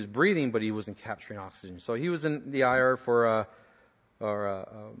he was breathing, but he wasn't capturing oxygen. So he was in the IR for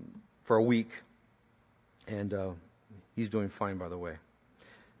a week, and he's doing fine, by the way.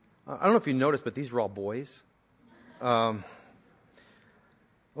 I don't know if you noticed, but these were all boys. Well,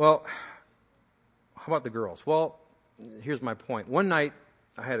 how about the girls? Well, here's my point. One night,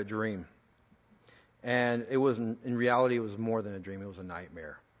 I had a dream. And in reality, it was more than a dream. It was a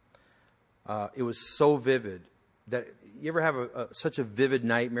nightmare. It was so vivid that you ever have such a vivid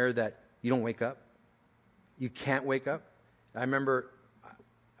nightmare that you don't wake up? You can't wake up? I remember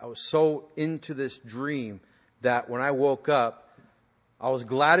I was so into this dream that when I woke up, I was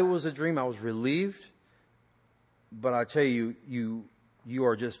glad it was a dream. I was relieved. But I tell you, you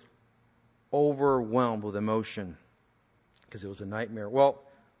are just overwhelmed with emotion because it was a nightmare. Well,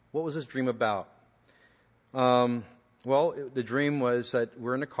 what was this dream about? The dream was that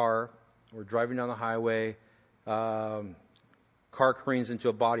we're in a car, we're driving down the highway, car careens into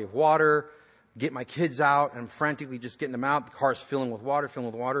a body of water, get my kids out, and I'm frantically just getting them out. The car's filling with water,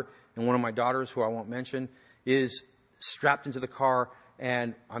 and one of my daughters, who I won't mention, is strapped into the car,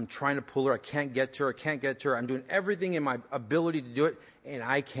 and I'm trying to pull her. I can't get to her. I'm doing everything in my ability to do it, and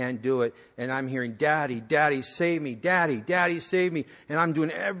I can't do it. And I'm hearing, Daddy, Daddy, save me. Daddy, Daddy, save me. And I'm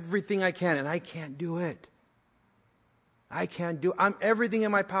doing everything I can, and I can't do it. I'm everything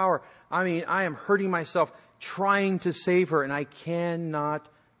in my power. I mean, I am hurting myself trying to save her, and I cannot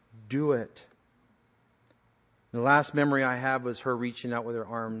do it. The last memory I have was her reaching out with her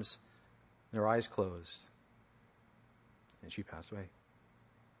arms and her eyes closed. And she passed away.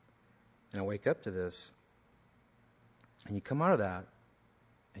 And I wake up to this, and you come out of that,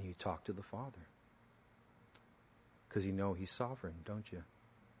 and you talk to the Father. Because you know He's sovereign, don't you?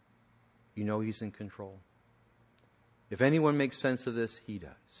 You know He's in control. If anyone makes sense of this, He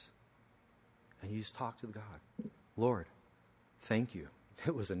does. And you just talk to God. Lord, thank you.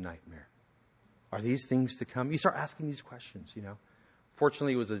 It was a nightmare. Are these things to come? You start asking these questions,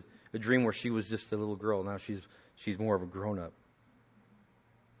 Fortunately, it was a dream where she was just a little girl. Now she's more of a grown-up.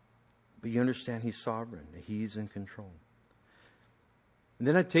 But you understand He's sovereign. He's in control. And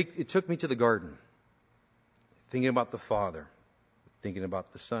then it took me to the garden, thinking about the Father, thinking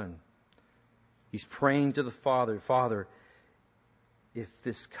about the Son. He's praying to the Father, Father, if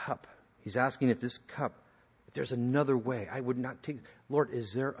this cup, He's asking if this cup, if there's another way, I would not take. Lord,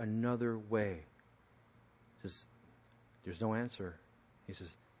 is there another way? He says, there's no answer. He says,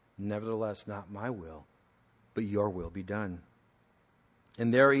 nevertheless, not my will, but your will be done.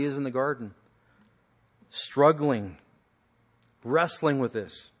 And there He is in the garden, struggling, wrestling with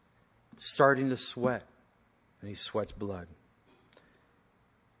this, starting to sweat. And He sweats blood.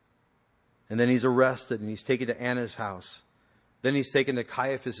 And then He's arrested and He's taken to Anna's house. Then He's taken to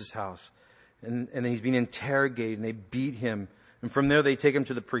Caiaphas' house. And then He's being interrogated and they beat Him. And from there they take Him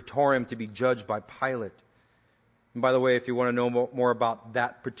to the Praetorium to be judged by Pilate. And by the way, if you want to know more about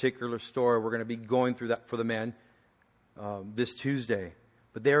that particular story, we're going to be going through that for the men this Tuesday.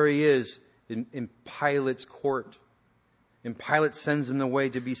 But there He is in Pilate's court. And Pilate sends Him away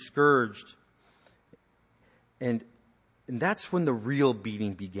to be scourged. And that's when the real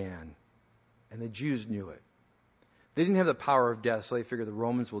beating began. And the Jews knew it. They didn't have the power of death, so they figured the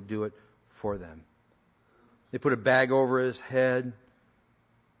Romans will do it for them. They put a bag over His head.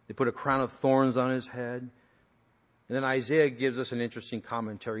 They put a crown of thorns on His head. And then Isaiah gives us an interesting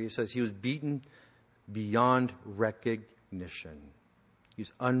commentary. He says He was beaten beyond recognition. He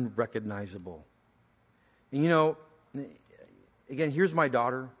was unrecognizable. And you know, again, here's my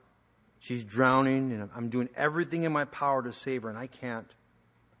daughter. She's drowning and I'm doing everything in my power to save her and I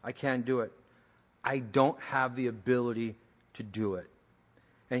can't do it. I don't have the ability to do it.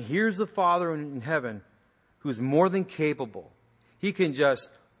 And here's the Father in heaven who's more than capable. He can just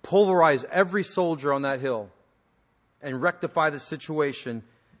pulverize every soldier on that hill and rectify the situation.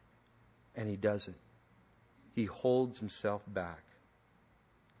 And He doesn't. He holds Himself back.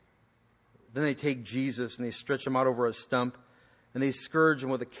 Then they take Jesus and they stretch Him out over a stump and they scourge Him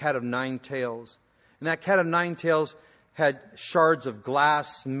with a cat of 9 tails. And that cat of 9 tails had shards of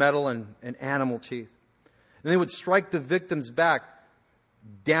glass, metal, and animal teeth. And they would strike the victim's back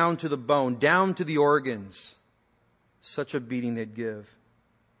down to the bone, down to the organs. Such a beating they'd give.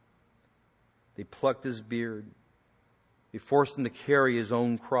 They plucked His beard. They forced Him to carry His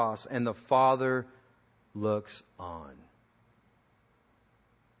own cross. And the Father looks on.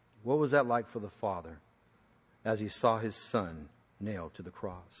 What was that like for the Father as He saw His Son nailed to the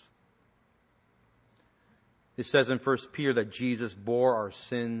cross? It says in 1 Peter that Jesus bore our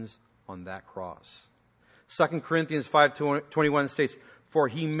sins on that cross. 2 Corinthians 5:21 states, for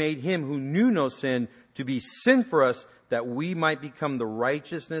He made Him who knew no sin to be sin for us, that we might become the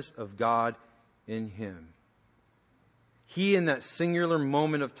righteousness of God in Him. He, in that singular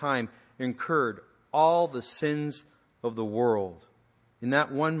moment of time, incurred all the sins of the world. In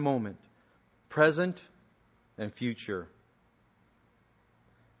that one moment, present and future.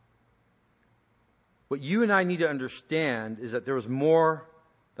 What you and I need to understand is that there was more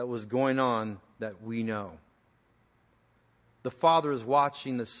that was going on that we know. The Father is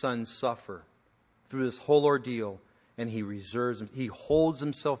watching the Son suffer through this whole ordeal, and He holds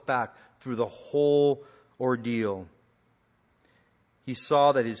Himself back through the whole ordeal. He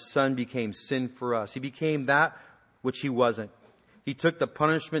saw that His Son became sin for us. He became that which He wasn't. He took the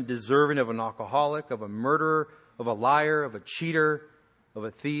punishment deserving of an alcoholic, of a murderer, of a liar, of a cheater, of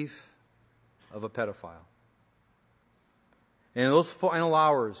a thief, of a pedophile. And in those final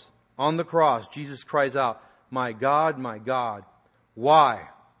hours on the cross, Jesus cries out, my God, why?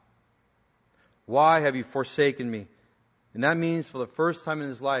 Why have you forsaken me? And that means for the first time in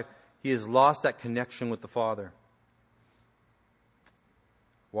His life, He has lost that connection with the Father.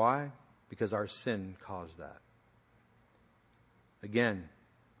 Why? Because our sin caused that. Again,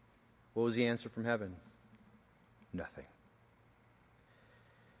 what was the answer from heaven? Nothing.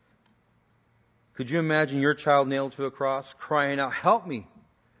 Could you imagine your child nailed to a cross, crying out, help me,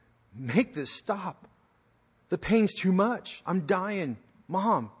 make this stop. The pain's too much. I'm dying.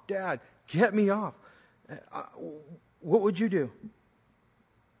 Mom, Dad, get me off. What would you do?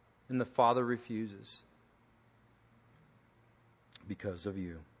 And the Father refuses. Because of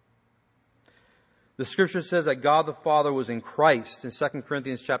you. The Scripture says that God the Father was in Christ, in 2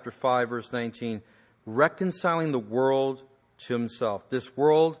 Corinthians chapter 5, verse 19, reconciling the world to Himself. This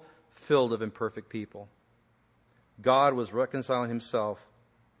world filled of imperfect people. God was reconciling Himself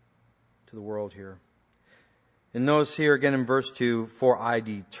to the world here. And notice here again in verse 2, for I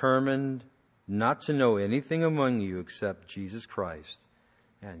determined not to know anything among you except Jesus Christ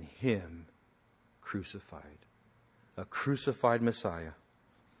and Him crucified. a crucified Messiah.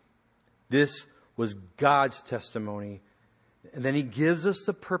 This was God's testimony. And then he gives us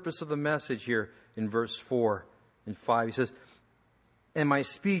the purpose of the message here in verse 4 and 5. He says, and my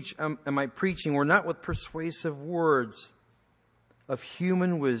speech and my preaching were not with persuasive words of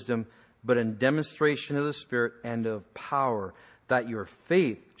human wisdom, but in demonstration of the Spirit and of power, that your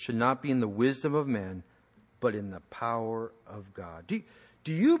faith should not be in the wisdom of men, but in the power of God. Do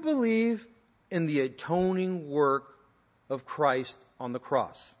you believe in the atoning work of Christ on the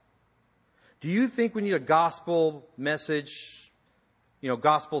cross? Do you think we need a gospel message,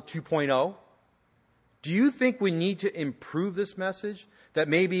 gospel 2.0? Do you think we need to improve this message? That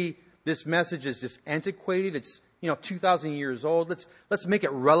maybe this message is just antiquated, it's 2,000 years old. Let's make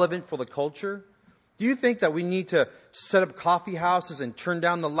it relevant for the culture. Do you think that we need to set up coffee houses and turn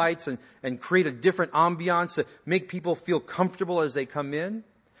down the lights and create a different ambiance to make people feel comfortable as they come in?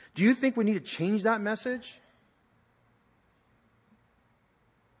 Do you think we need to change that message?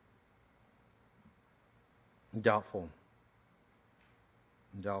 Doubtful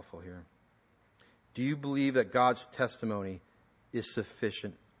here. Do you believe that God's testimony is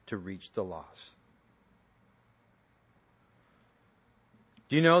sufficient to reach the lost?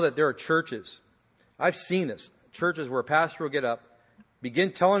 Do you know that there are churches, I've seen this, churches where a pastor will get up,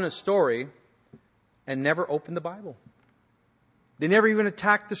 begin telling a story, and never open the Bible. They never even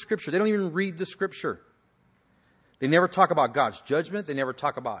attack the Scripture. They don't even read the Scripture. They never talk about God's judgment. They never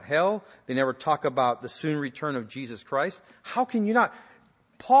talk about hell. They never talk about the soon return of Jesus Christ. How can you not?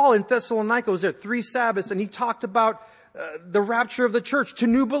 Paul in Thessalonica was there 3 Sabbaths, and he talked about the rapture of the church to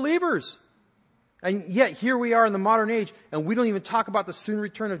new believers. And yet here we are in the modern age, and we don't even talk about the soon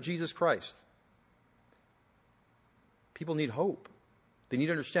return of Jesus Christ. People need hope. They need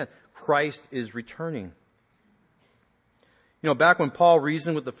to understand Christ is returning. Back when Paul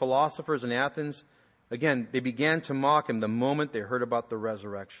reasoned with the philosophers in Athens, again, they began to mock him the moment they heard about the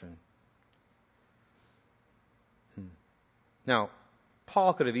resurrection. Now,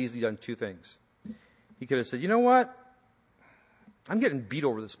 Paul could have easily done 2 things. He could have said, you know what? I'm getting beat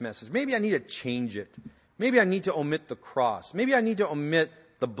over this message. Maybe I need to change it. Maybe I need to omit the cross. Maybe I need to omit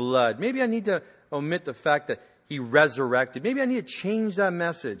the blood. Maybe I need to omit the fact that he resurrected. Maybe I need to change that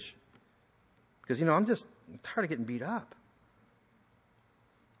message. Because, I'm tired of getting beat up.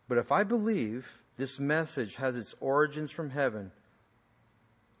 But if I believe this message has its origins from heaven,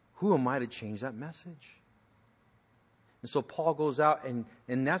 who am I to change that message? And so Paul goes out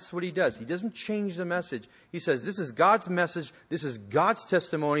and that's what he does. He doesn't change the message. He says, this is God's message. This is God's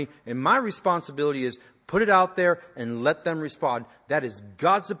testimony. And my responsibility is put it out there and let them respond. That is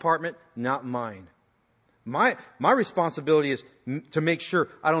God's department, not mine. My responsibility is to make sure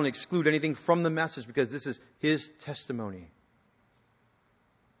I don't exclude anything from the message because this is his testimony.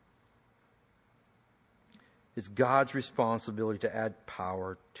 It's God's responsibility to add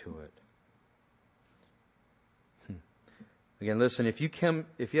power to it. Again, listen, if you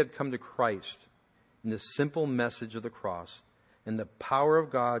have come to Christ in the simple message of the cross and the power of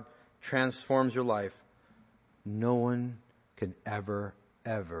God transforms your life, no one can ever,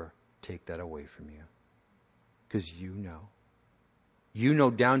 ever take that away from you. Because you know. You know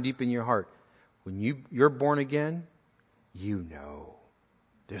down deep in your heart, when you're born again, you know.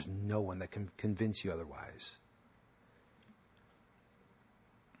 There's no one that can convince you otherwise.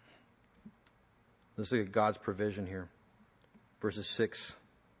 Let's look at God's provision here. Verses 6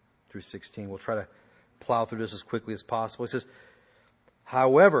 through 16. We'll try to plow through this as quickly as possible. It says,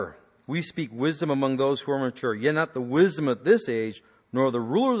 however, we speak wisdom among those who are mature, yet not the wisdom of this age, nor the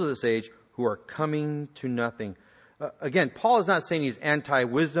rulers of this age who are coming to nothing. Again, Paul is not saying he's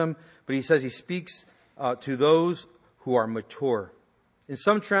anti-wisdom, but he says he speaks to those who are mature. In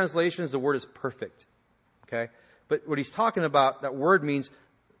some translations, the word is perfect. Okay? But what he's talking about, that word means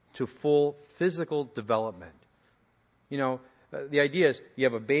to full physical development. The idea is you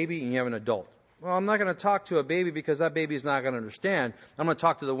have a baby and you have an adult. Well, I'm not going to talk to a baby because that baby is not going to understand. I'm going to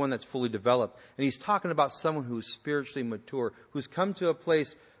talk to the one that's fully developed. And he's talking about someone who's spiritually mature, who's come to a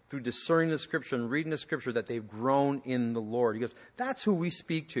place through discerning the Scripture and reading the Scripture that they've grown in the Lord. He goes, that's who we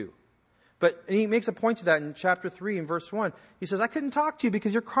speak to. And he makes a point to that in chapter 3 and verse 1. He says, I couldn't talk to you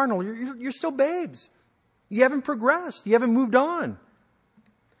because you're carnal. You're still babes. You haven't progressed. You haven't moved on.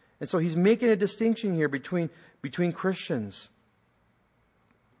 And so he's making a distinction here between Christians.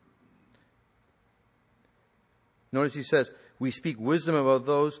 Notice he says, we speak wisdom about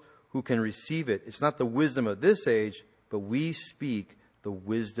those who can receive it. It's not the wisdom of this age, but we speak the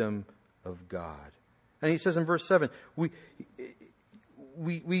wisdom of God. And he says in verse 7, we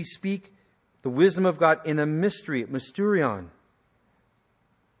speak the wisdom of God in a mystery, mysterion.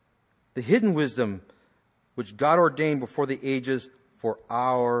 The hidden wisdom which God ordained before the ages for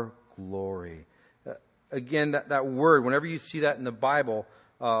our glory. Again, that word, whenever you see that in the Bible,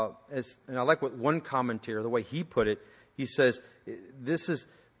 and I like what one commentator, the way he put it, he says, this is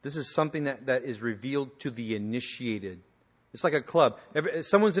something that is revealed to the initiated. It's like a club. If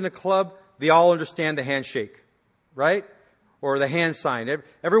someone's in a club, they all understand the handshake, right? Or the hand sign.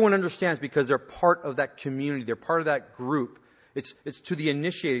 Everyone understands because they're part of that community. They're part of that group. It's to the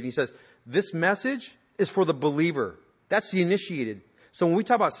initiated. He says, this message is for the believer. That's the initiated. So when we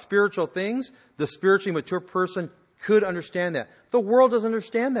talk about spiritual things, the spiritually mature person could understand that. The world doesn't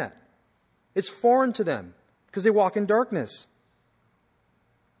understand that. It's foreign to them because they walk in darkness.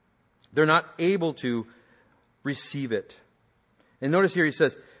 They're not able to receive it. And notice here he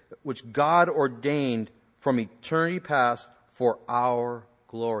says, which God ordained from eternity past for our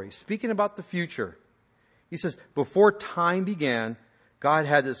glory. Speaking about the future, he says, before time began, God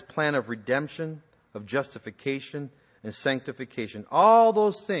had this plan of redemption, of justification, and sanctification. All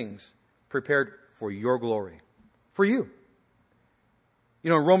those things prepared for your glory. For you.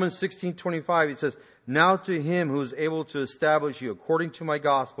 You know, in Romans 16:25, it says, now to him who is able to establish you according to my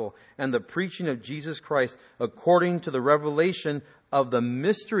gospel and the preaching of Jesus Christ according to the revelation of the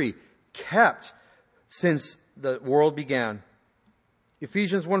mystery kept since the world began.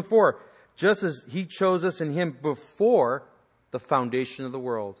 Ephesians 1:4, just as he chose us in him before the foundation of the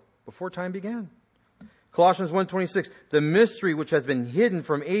world, before time began. Colossians 1:26, the mystery which has been hidden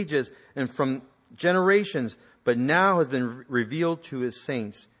from ages and from generations, but now has been revealed to his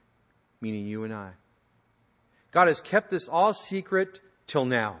saints, meaning you and I. God has kept this all secret till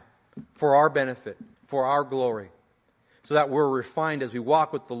now for our benefit, for our glory, so that we're refined as we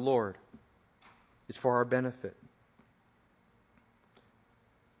walk with the Lord. It's for our benefit.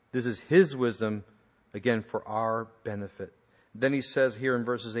 This is his wisdom, again, for our benefit. Then he says here in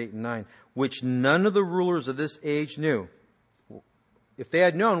verses 8 and 9, which none of the rulers of this age knew. If they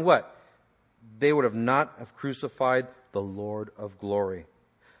had known what? They would have not have crucified the Lord of glory.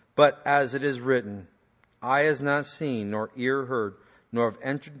 But as it is written, eye has not seen, nor ear heard, nor have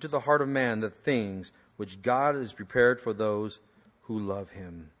entered into the heart of man the things which God has prepared for those who love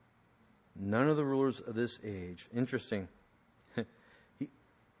him. None of the rulers of this age. Interesting.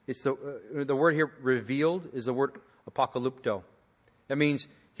 It's the word here, revealed, is the word apocalypto. That means,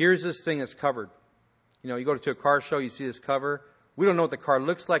 here's this thing that's covered. You know, you go to a car show, you see this cover. We don't know what the car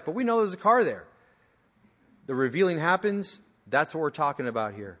looks like, but we know there's a car there. The revealing happens. That's what we're talking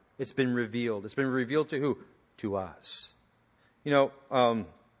about here. It's been revealed. It's been revealed to who? To us. You know,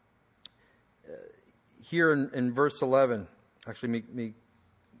 here in verse 11, actually, let me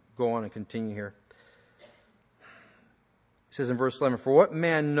go on and continue here. It says in verse 11, for what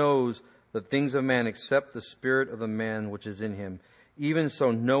man knows the things of man except the spirit of the man which is in him? Even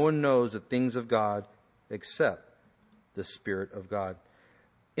so, no one knows the things of God except the Spirit of God.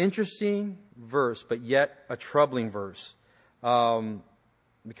 Interesting verse, but yet a troubling verse.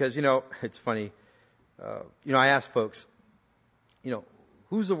 Because, you know, it's funny. I ask folks,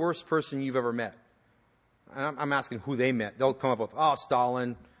 who's the worst person you've ever met? And I'm asking who they met. They'll come up with,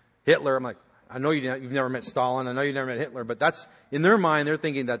 Stalin, Hitler. I'm like, I know you've never met Stalin. I know you've never met Hitler. But that's, in their mind, they're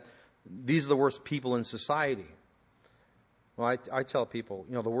thinking that these are the worst people in society. Well, I tell people,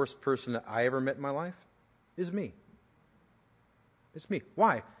 the worst person that I ever met in my life is me. It's me.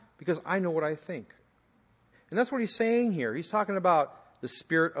 Why? Because I know what I think. And that's what he's saying here. He's talking about the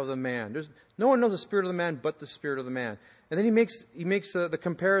spirit of the man. No one knows the spirit of the man but the spirit of the man. And then he makes the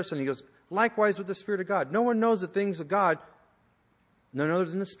comparison. He goes, likewise with the Spirit of God. No one knows the things of God, none other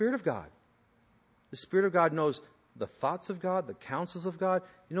than the Spirit of God. The Spirit of God knows the thoughts of God, the counsels of God.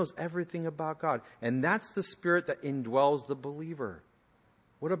 He knows everything about God. And that's the Spirit that indwells the believer.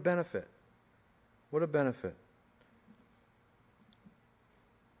 What a benefit. What a benefit.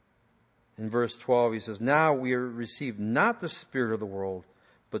 In verse 12, he says, now we are received not the spirit of the world,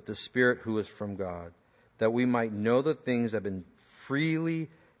 but the Spirit who is from God, that we might know the things that have been freely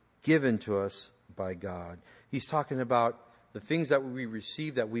given to us by God. He's talking about the things that we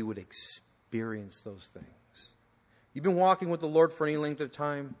receive, that we would experience those things. You've been walking with the Lord for any length of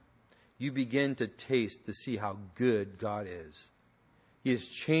time, you begin to taste, to see how good God is. He has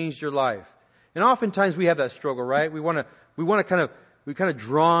changed your life. And oftentimes we have that struggle, right? We're kind of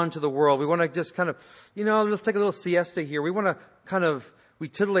drawn to the world. We want to just kind of, let's take a little siesta here. We want to we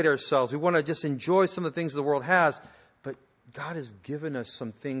titillate ourselves. We want to just enjoy some of the things the world has. But God has given us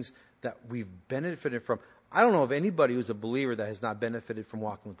some things that we've benefited from. I don't know of anybody who's a believer that has not benefited from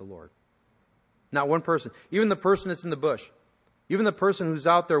walking with the Lord. Not one person. Even the person that's in the bush. Even the person who's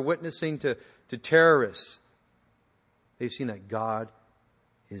out there witnessing to terrorists. They've seen that God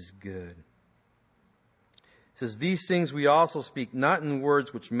is good. says, these things we also speak, not in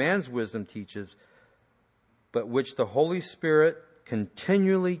words which man's wisdom teaches, but which the Holy Spirit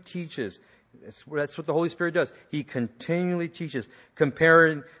continually teaches. That's what the Holy Spirit does. He continually teaches,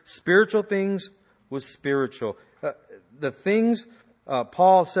 comparing spiritual things with spiritual. The things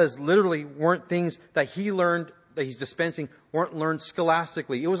Paul says literally weren't things that he learned, that he's dispensing, weren't learned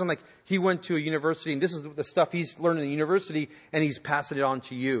scholastically. It wasn't like he went to a university and this is the stuff he's learned in the university and he's passing it on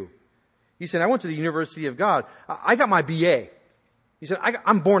to you. He said, I went to the University of God. I got my BA. He said,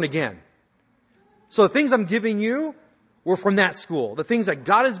 I'm born again. So the things I'm giving you were from that school. The things that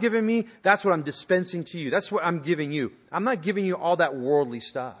God has given me, that's what I'm dispensing to you. That's what I'm giving you. I'm not giving you all that worldly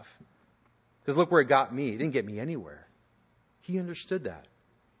stuff. Because look where it got me. It didn't get me anywhere. He understood that.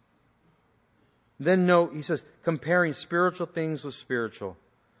 Then note, he says, comparing spiritual things with spiritual.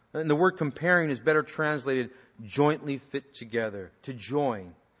 And the word comparing is better translated jointly fit together, to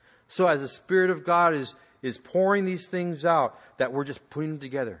join. So as the Spirit of God is pouring these things out, that we're just putting them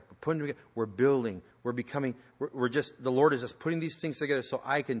together. We're putting them together. We're building. We're becoming, the Lord is just putting these things together so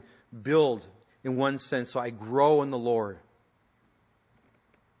I can build in one sense, so I grow in the Lord.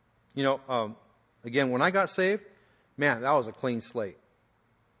 You know, again, when I got saved, man, that was a clean slate.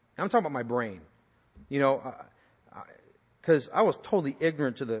 I'm talking about my brain. You know, because I was totally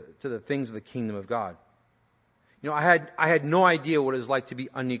ignorant to the things of the kingdom of God. You know, I had no idea what it was like to be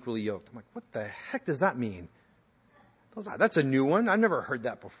unequally yoked. I'm like, what the heck does that mean? That's a new one. I've never heard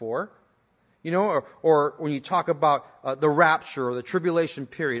that before. You know, or when you talk about the rapture or the tribulation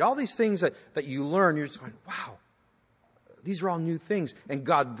period, all these things that you learn, you're just going, wow, these are all new things. And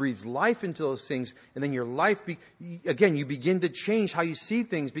God breathes life into those things. And then your life, again, you begin to change how you see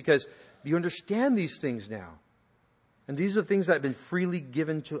things because you understand these things now. And these are things that have been freely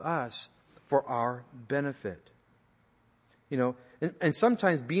given to us for our benefit. You know, and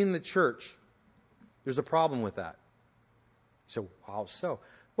sometimes being in the church, there's a problem with that. So, how so?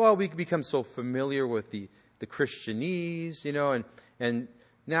 Well, we become so familiar with the Christianese, you know, and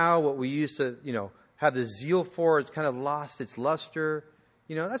now what we used to, you know, have the zeal for, it's kind of lost its luster.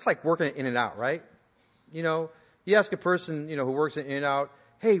 You know, that's like working at In-N-Out, right? You know, you ask a person, you know, who works at In-N-Out,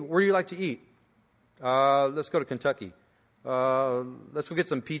 hey, where do you like to eat? Let's go to Kentucky. Let's go get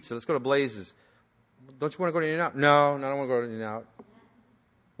some pizza. Let's go to Blaze's. Don't you want to go to In-N-Out? No, I don't want to go to In-N-Out.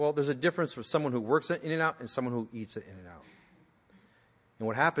 Well, there's a difference for someone who works at In-N-Out and someone who eats at In-N-Out. And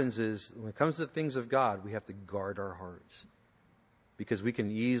what happens is, when it comes to the things of God, we have to guard our hearts. Because we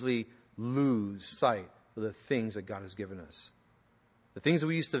can easily lose sight of the things that God has given us. The things that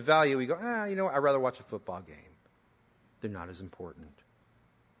we used to value, we go, you know what, I'd rather watch a football game. They're not as important.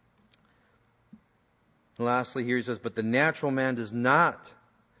 And lastly, here he says, but the natural man does not,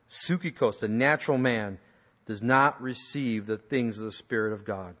 psychikos, the natural man does not receive the things of the Spirit of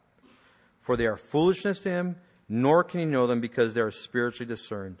God. For they are foolishness to him, nor can he know them because they are spiritually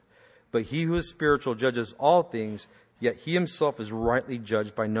discerned. But he who is spiritual judges all things, yet he himself is rightly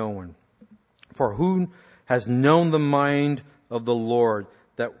judged by no one. For who has known the mind of the Lord,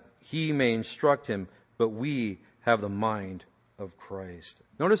 that he may instruct him? But we have the mind of Christ.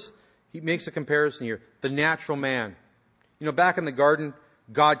 Notice he makes a comparison here. The natural man. You know, back in the garden,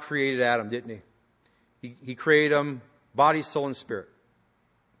 God created Adam, didn't he? He created him body, soul, and spirit.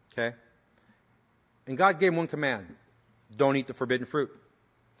 Okay? And God gave him one command. Don't eat the forbidden fruit.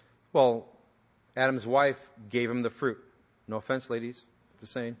 Well, Adam's wife gave him the fruit. No offense, ladies.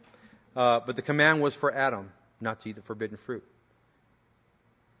 Just saying. But the command was for Adam not to eat the forbidden fruit.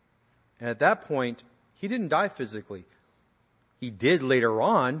 And at that point, he didn't die physically. He did later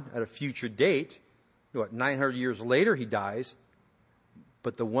on, at a future date. 900 years later he dies.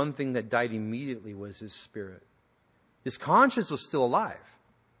 But the one thing that died immediately was his spirit. His conscience was still alive.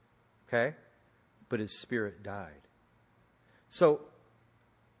 Okay? But his spirit died. So,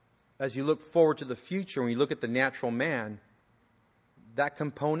 as you look forward to the future, when you look at the natural man, that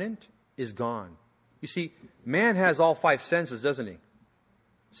component is gone. You see, man has all five senses, doesn't he?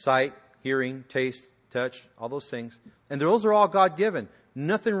 Sight, hearing, taste, touch, all those things. And those are all God-given.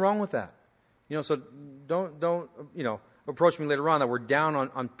 Nothing wrong with that. You know, so don't approach me later on that we're down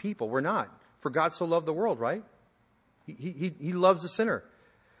on people. We're not. For God so loved the world, right? He loves the sinner.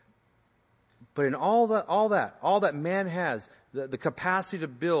 But in all that man has, the capacity to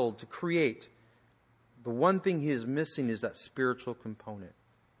build, to create, the one thing he is missing is that spiritual component.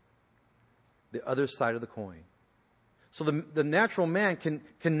 The other side of the coin. So the natural man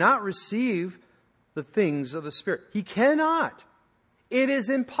cannot receive the things of the Spirit. He cannot. It is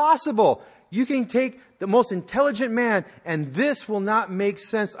impossible. You can take the most intelligent man, and this will not make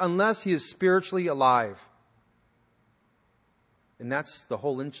sense unless he is spiritually alive. And that's the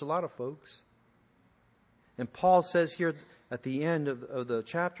whole enchilada, folks. And Paul says here at the end of the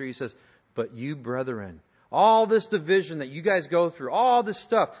chapter, he says, but you brethren, all this division that you guys go through, all this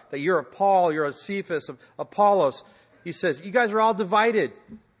stuff, that you're a Paul, you're a Cephas, of Apollos, he says, you guys are all divided.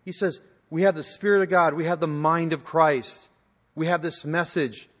 He says, we have the Spirit of God, we have the mind of Christ, we have this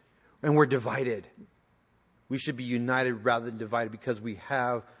message, and we're divided. We should be united rather than divided because we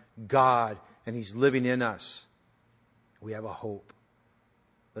have God and He's living in us. We have a hope.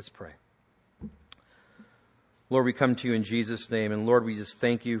 Let's pray. Lord, we come to you in Jesus' name. And Lord, we just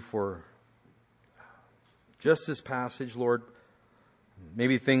thank you for just this passage, Lord.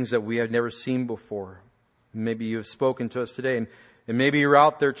 Maybe things that we have never seen before. Maybe you have spoken to us today. And maybe you're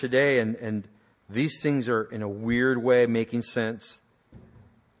out there today and these things are in a weird way making sense.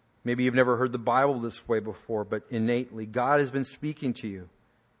 Maybe you've never heard the Bible this way before, but innately God has been speaking to you.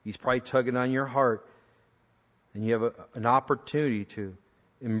 He's probably tugging on your heart. And you have an opportunity to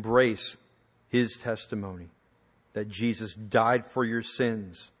embrace His testimony. That Jesus died for your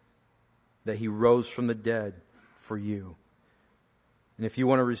sins. That He rose from the dead for you. And if you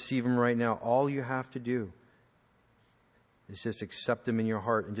want to receive Him right now, all you have to do is just accept Him in your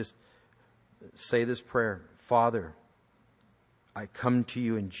heart and just say this prayer. Father, I come to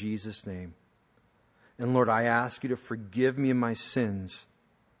you in Jesus' name. And Lord, I ask you to forgive me of my sins.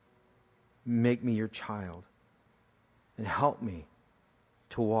 Make me your child. And help me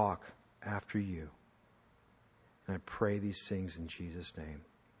to walk after you. And I pray these things in Jesus' name.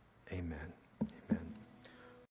 Amen.